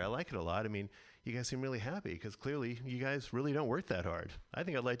great here. I like it a lot. I mean, you guys seem really happy because clearly you guys really don't work that hard. I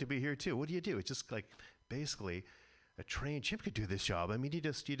think I'd like to be here too. What do you do? It's just basically a trained chimp could do this job. I mean, you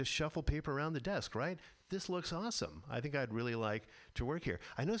just shuffle paper around the desk, right? This looks awesome. I think I'd really like to work here.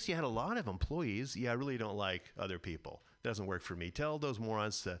 I noticed you had a lot of employees. Yeah, I really don't like other people. It doesn't work for me. Tell those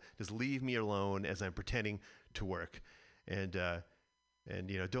morons to just leave me alone as I'm pretending to work. And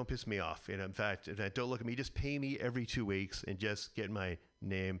don't piss me off. And in fact, don't look at me. Just pay me every 2 weeks and just get my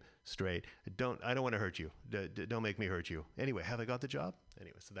name straight. I don't want to hurt you. Don't make me hurt you. Anyway, have I got the job?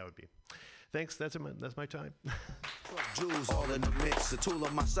 Anyway, so that would be. Thanks. That's my time. Jewels all in the mix, a tool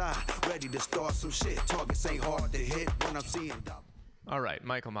on my side, ready to start some shit. Targets ain't hard to hit when I'm seeing. All right,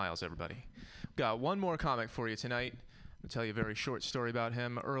 Michael Miles, everybody. Got one more comic for you tonight. I'll tell you a very short story about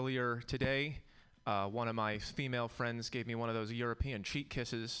him. Earlier today, one of my female friends gave me one of those European cheek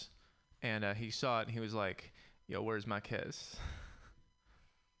kisses, and he saw it and he was like, yo, where's my kiss?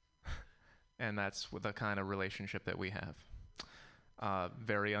 And that's the kind of relationship that we have.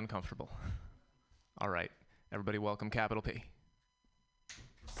 Very uncomfortable. All right, everybody welcome Capital P.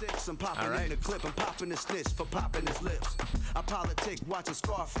 Six, I'm popping in the clip, I'm popping the snitch for popping his lips. I politic, watching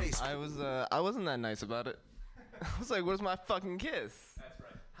Scarface. I wasn't that nice about it. I was like, where's my fucking kiss? That's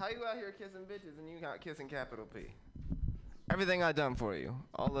right. How you out here kissing bitches and you not kissing Capital P? Everything I done for you.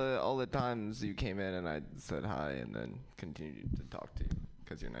 All the times you came in and I said hi and then continued to talk to you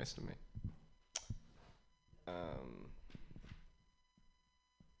because you're nice to me.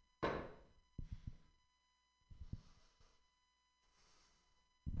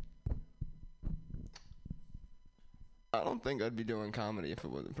 I don't think I'd be doing comedy if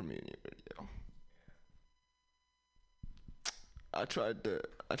it wasn't for MutinyRadio. I tried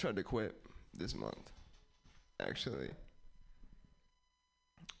to quit this month. Actually,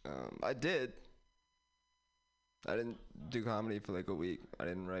 I did. I didn't do comedy for like a week. I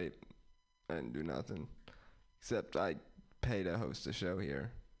didn't write. I didn't do nothing, except I pay to host a show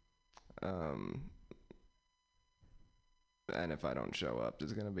here. And if I don't show up,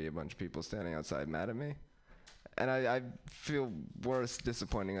 there's gonna be a bunch of people standing outside mad at me. And I feel worse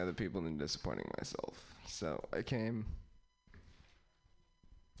disappointing other people than disappointing myself. So I came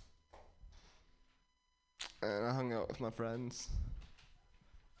and I hung out with my friends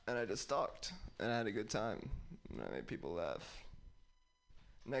and I just talked and I had a good time and I made people laugh.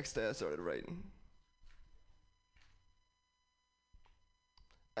 Next day I started writing.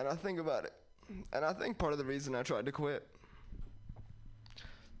 And I think about it. And I think part of the reason I tried to quit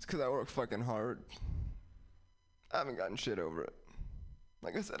is because I work fucking hard. I haven't gotten shit over it.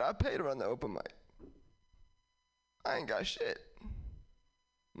 Like I said, I pay to run the open mic. I ain't got shit.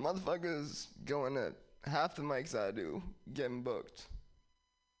 Motherfuckers going to half the mics I do getting booked.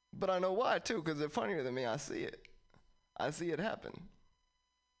 But I know why, too, because they're funnier than me. I see it. I see it happen.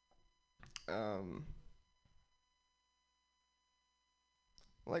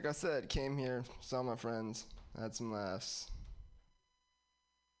 Like I said, came here, saw my friends, had some laughs.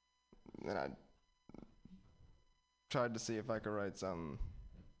 Then I tried to see if I could write something.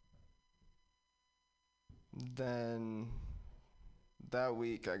 Then that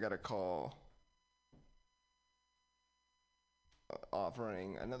week I got a call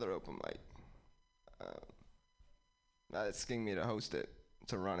offering another open mic. Asking me to host it,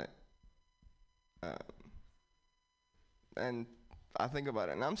 to run it. And I think about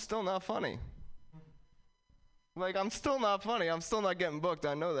it, and I'm still not funny. Like, I'm still not funny. I'm still not getting booked.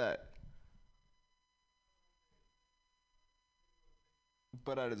 I know that.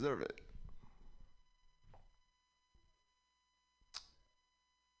 But I deserve it.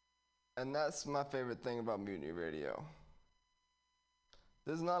 And that's my favorite thing about Mutiny Radio.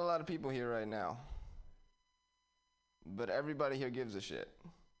 There's not a lot of people here right now. But everybody here gives a shit.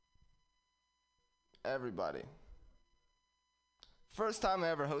 Everybody. First time I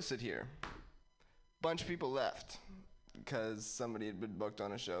ever hosted here, bunch of people left because somebody had been booked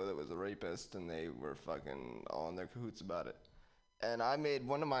on a show that was a rapist and they were fucking all in their cahoots about it. And I made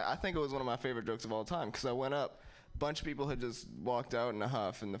I think it was one of my favorite jokes of all time, because I went up, bunch of people had just walked out in a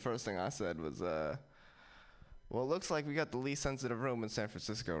huff, and the first thing I said was, well, it looks like we got the least sensitive room in San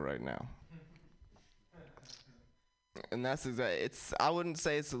Francisco right now. And that's I wouldn't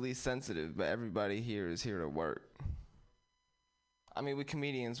say it's the least sensitive, but everybody here is here to work. I mean, we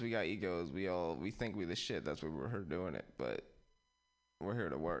comedians, we got egos. We think we the shit. That's why we're here doing it. But we're here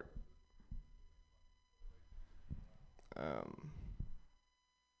to work. I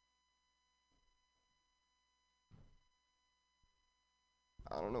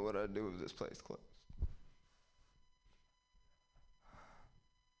don't know what I'd do if this place closed.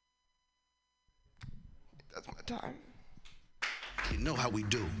 That's my time. You know how we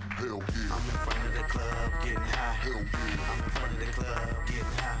do. Hell yeah. I'm in front of the club getting high. Hell yeah. I'm in front of the club getting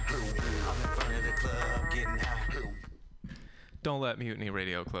high. Hell yeah. I'm in front of the club getting high. Hell yeah. Don't let Mutiny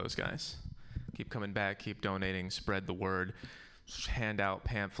Radio close, guys. Keep coming back, keep donating, spread the word, hand out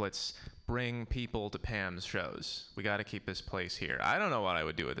pamphlets, bring people to Pam's shows. We got to keep this place here. I don't know what I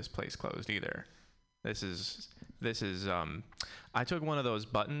would do if this place closed either. This is I took one of those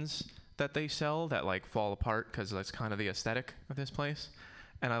buttons that they sell that like fall apart because that's kind of the aesthetic of this place,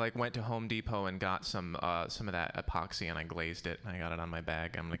 and I like went to Home Depot and got some of that epoxy and I glazed it and I got it on my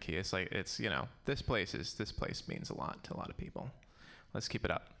bag. I'm gonna keep it's like it's this place means a lot to a lot of people. Let's keep it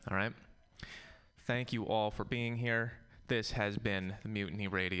up. All right, thank you all for being here. This has been the Mutiny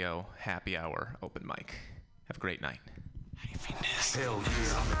Radio Happy Hour Open Mic. Have a great night. Hell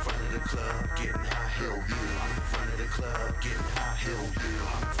yeah, I'm in front of the club getting high. Hell yeah, I'm in front of the club getting high. Hell yeah,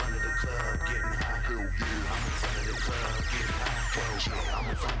 I'm in front of the club getting high. Hell yeah, I'm in front of the club getting high. Hell yeah, I'm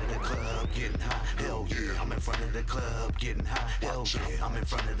in front of the club getting high. Hell yeah, I'm in front of the club getting high. Hell yeah, I'm in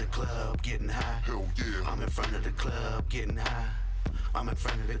front of the club getting high. Hell yeah, I'm in front of the club getting high. I'm in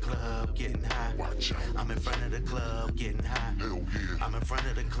front of the club getting high. Watch out. I'm in front of the club getting high. Hell yeah. I'm in front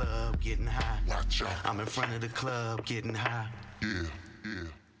of the club getting high. Watch out. I'm in front of the club getting high. Yeah, yeah.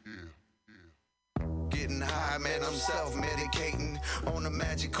 Getting high, man, I'm self-medicating. On a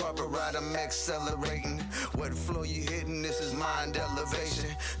magic carpet ride, I'm accelerating. What floor you hitting? This is mind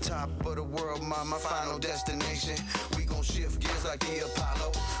elevation. Top of the world, my final destination. We gon' shift gears like the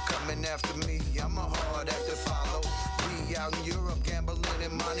Apollo. Coming after me, I'm a hard act to follow. Be out in Europe, gambling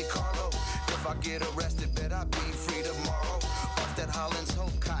in Monte Carlo. If I get arrested, bet I'll be free tomorrow. Off that Holland's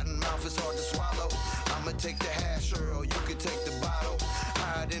Hope, cotton mouth is hard to swallow. I'ma take the hash, or you can take the bottle.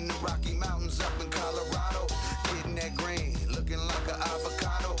 Hide in the Rocky Mountains up in Colorado. Getting that green, looking like an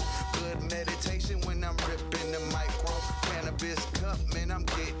avocado. Good meditation when I'm ripping the micro. Cannabis cup, man, I'm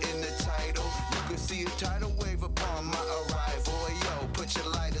getting the title. You can see a tidal wave upon my arrival. Yo, put your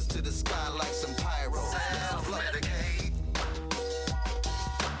lighters to the sky like some pyro. Self-medicate.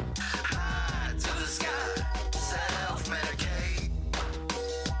 High to the sky. Self-medicate.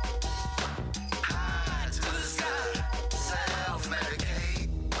 High to the sky. Self-medicate.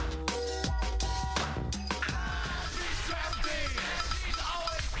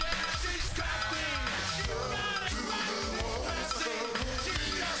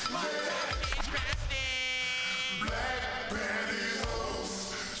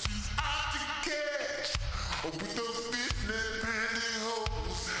 With those fishnet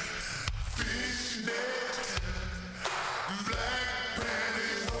pantyhose, fishnet, black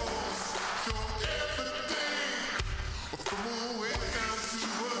pantyhose, show everything from her waist down to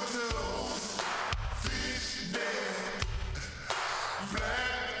her toes.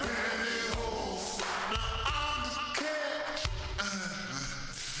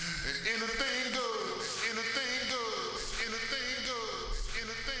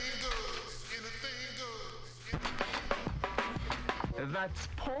 That's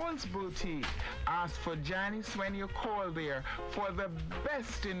Paul's Boutique. Ask for Janice when you call there for the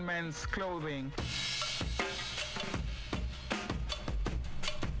best in men's clothing.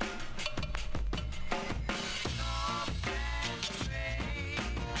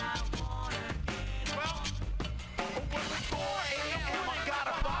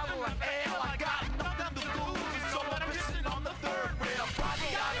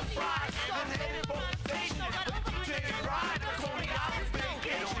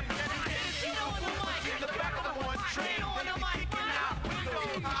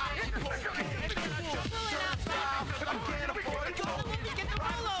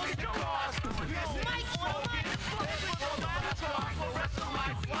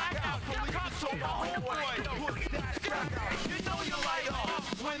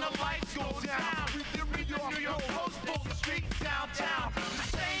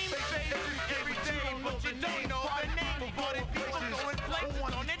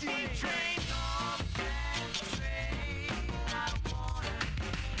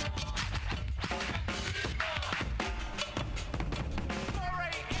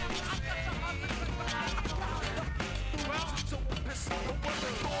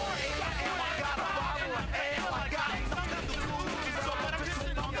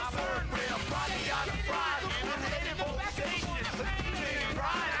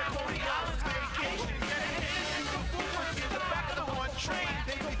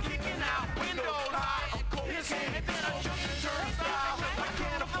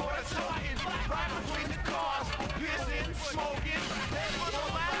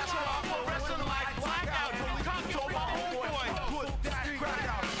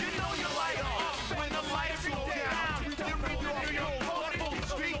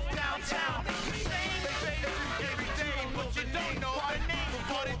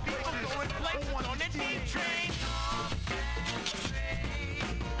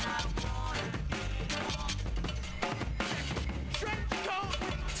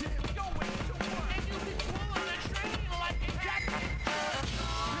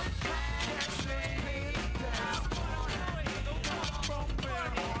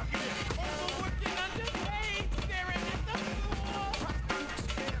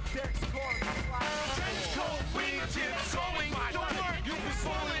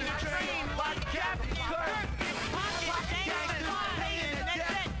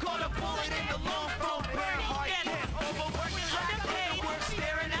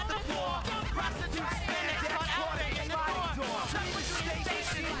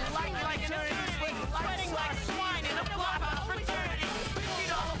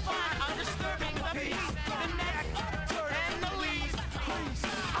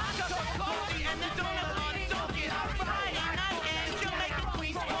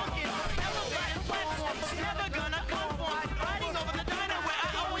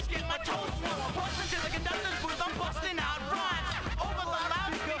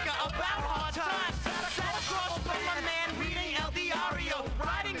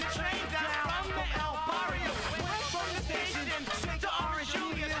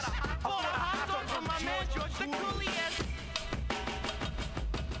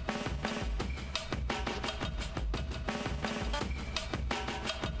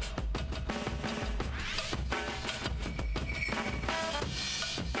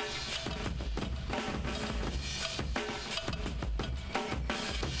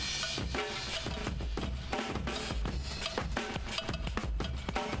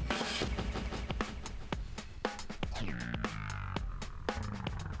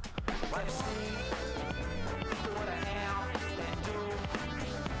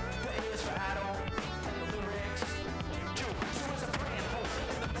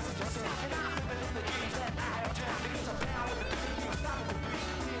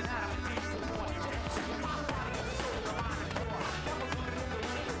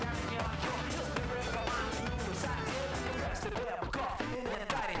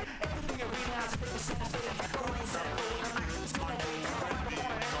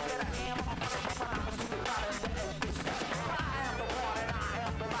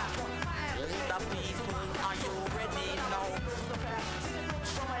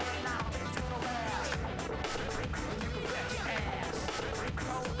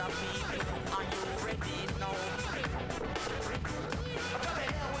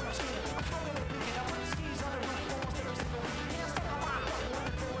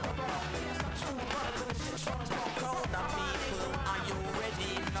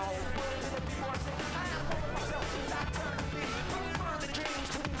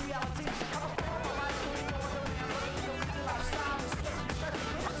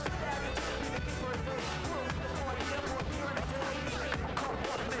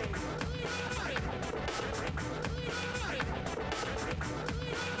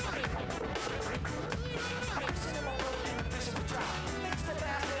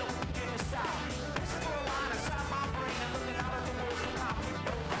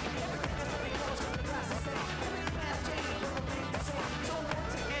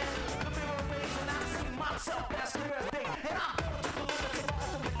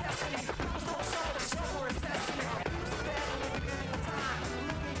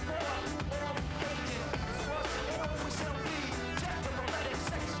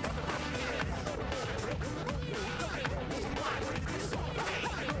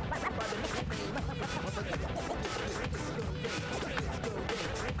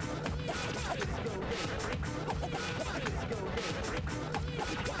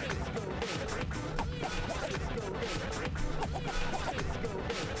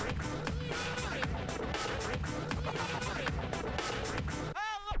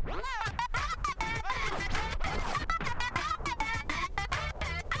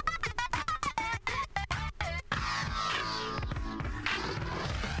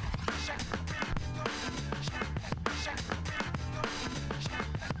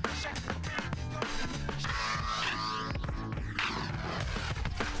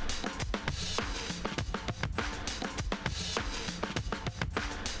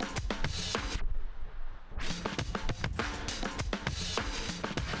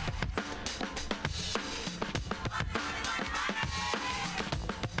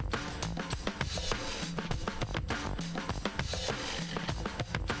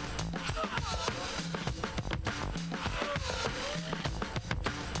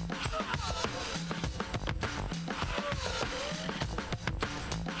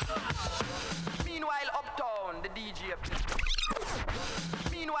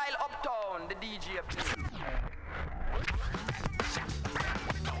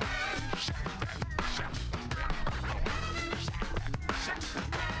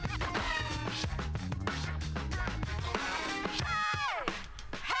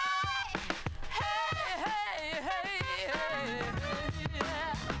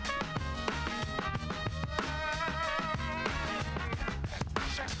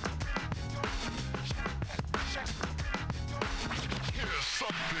 Here's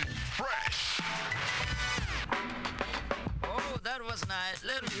something fresh. Oh, that was nice.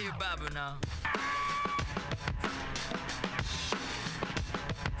 Let me hear Babu now.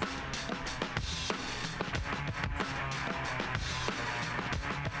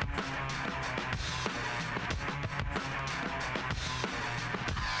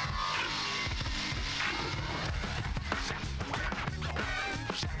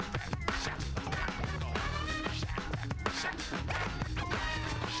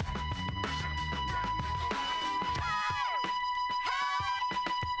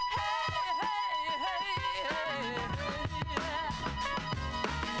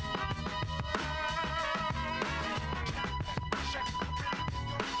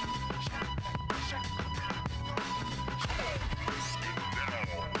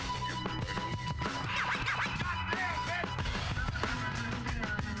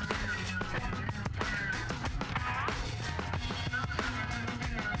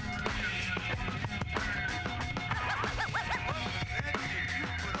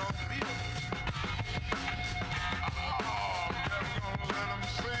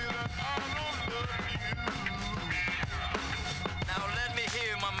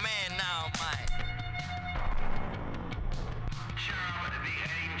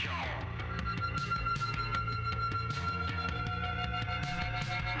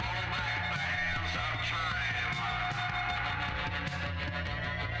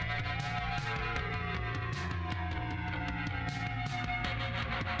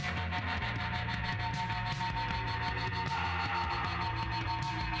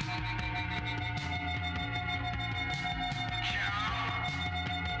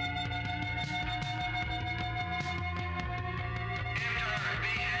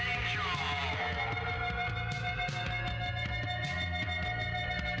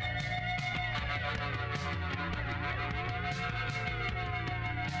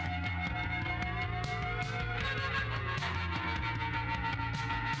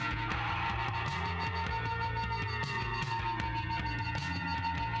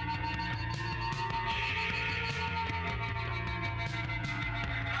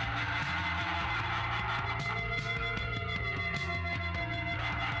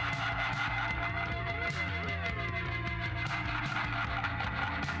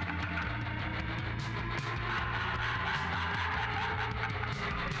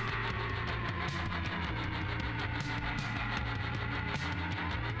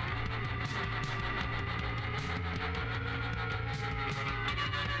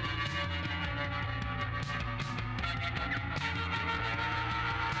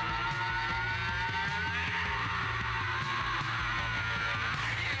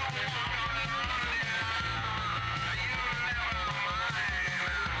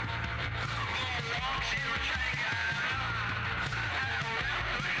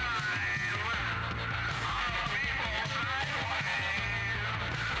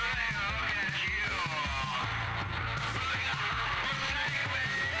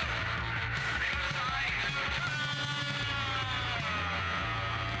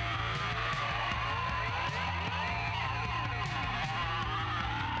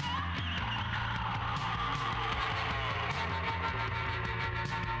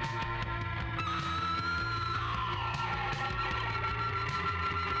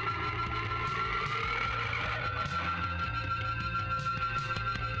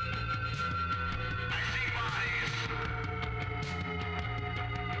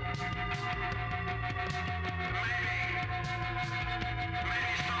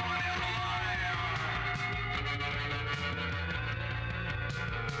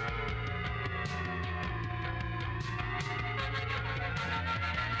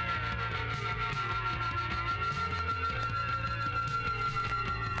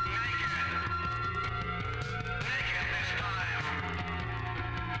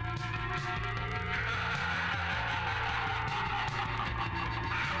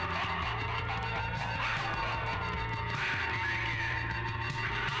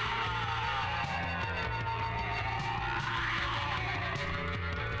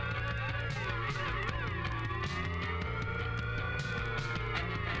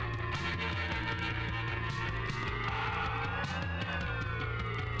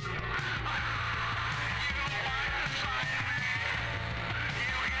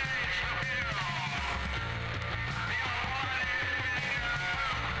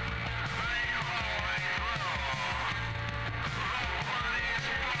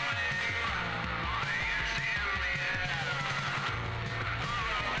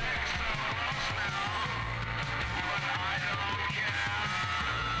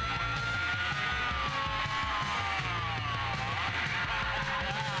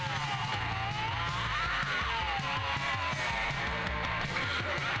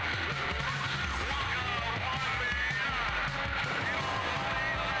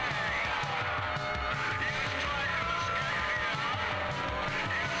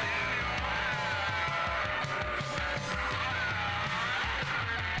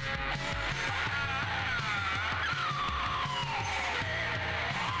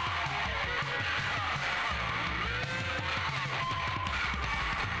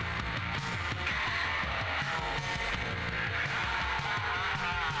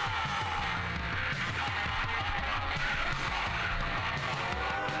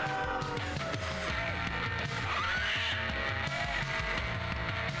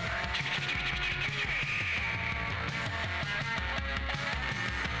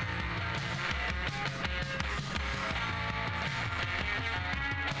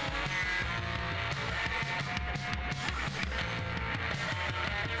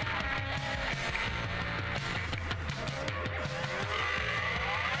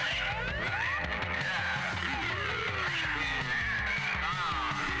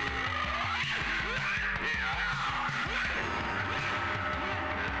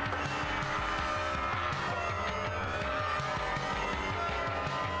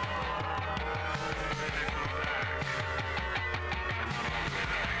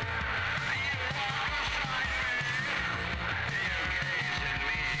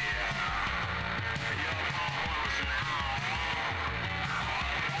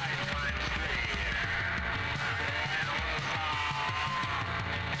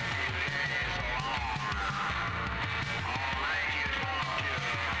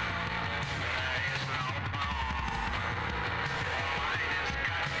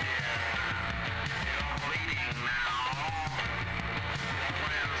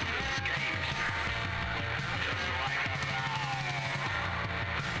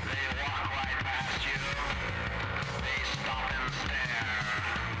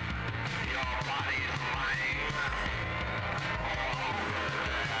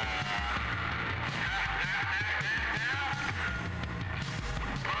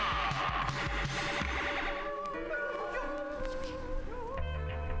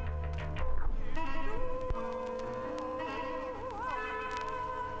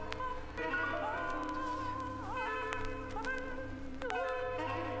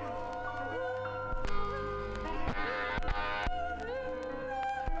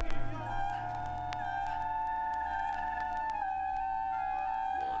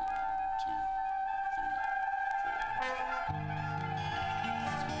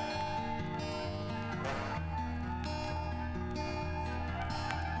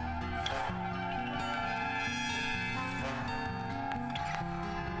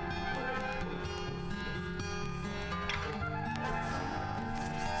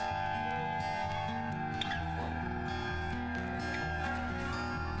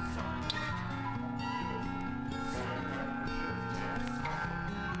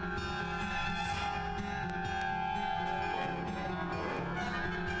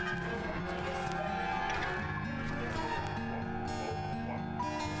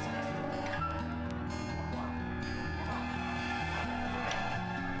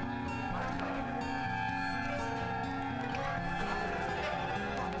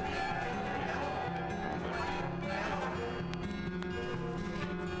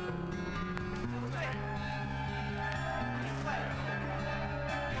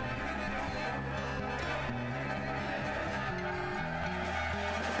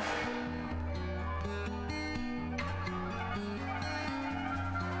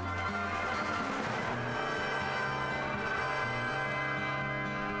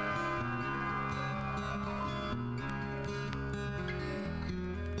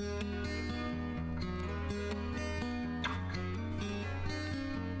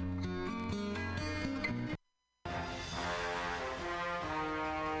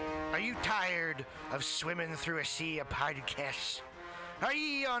 you tired of swimming through a sea of podcasts? Are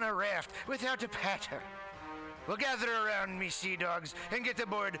ye on a raft without a paddle? Well, gather around me, sea dogs, and get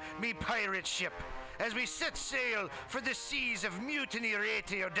aboard me pirate ship as we set sail for the seas of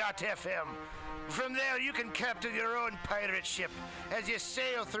MutinyRadio.fm. From there, you can captain your own pirate ship as you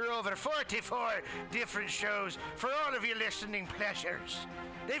sail through over 44 different shows for all of your listening pleasures.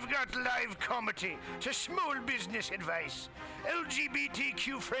 They've got live comedy to small business advice,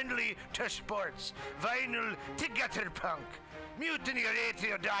 LGBTQ friendly to sports, vinyl to gutter punk.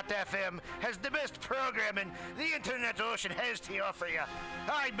 MutinyRadio.fm has the best programming the internet ocean has to offer you.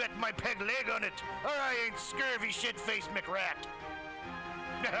 I bet my peg leg on it, or I ain't scurvy shit-faced McRat.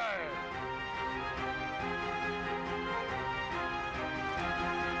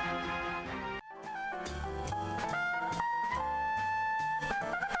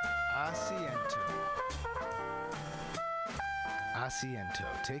 Asiento.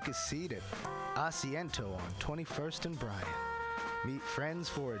 Take a seat at Asiento on 21st and Bryant. Meet friends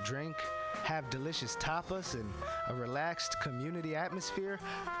for a drink, have delicious tapas, and a relaxed community atmosphere.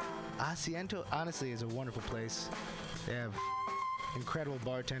 Asiento, honestly, is a wonderful place. They have incredible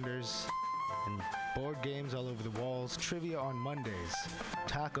bartenders and board games all over the walls, trivia on Mondays,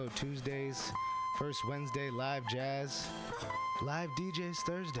 Taco Tuesdays, First Wednesday, live jazz, live DJs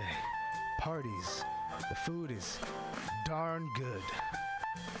Thursday, parties. The food is darn good.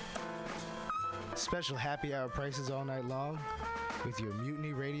 Special happy hour prices all night long with your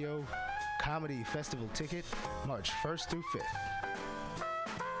Mutiny Radio Comedy Festival ticket, March 1st through 5th.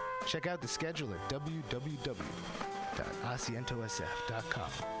 Check out the schedule at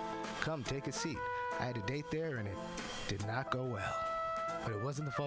www.asientosf.com. Come take a seat. I had a date there and it did not go well. But it wasn't the fault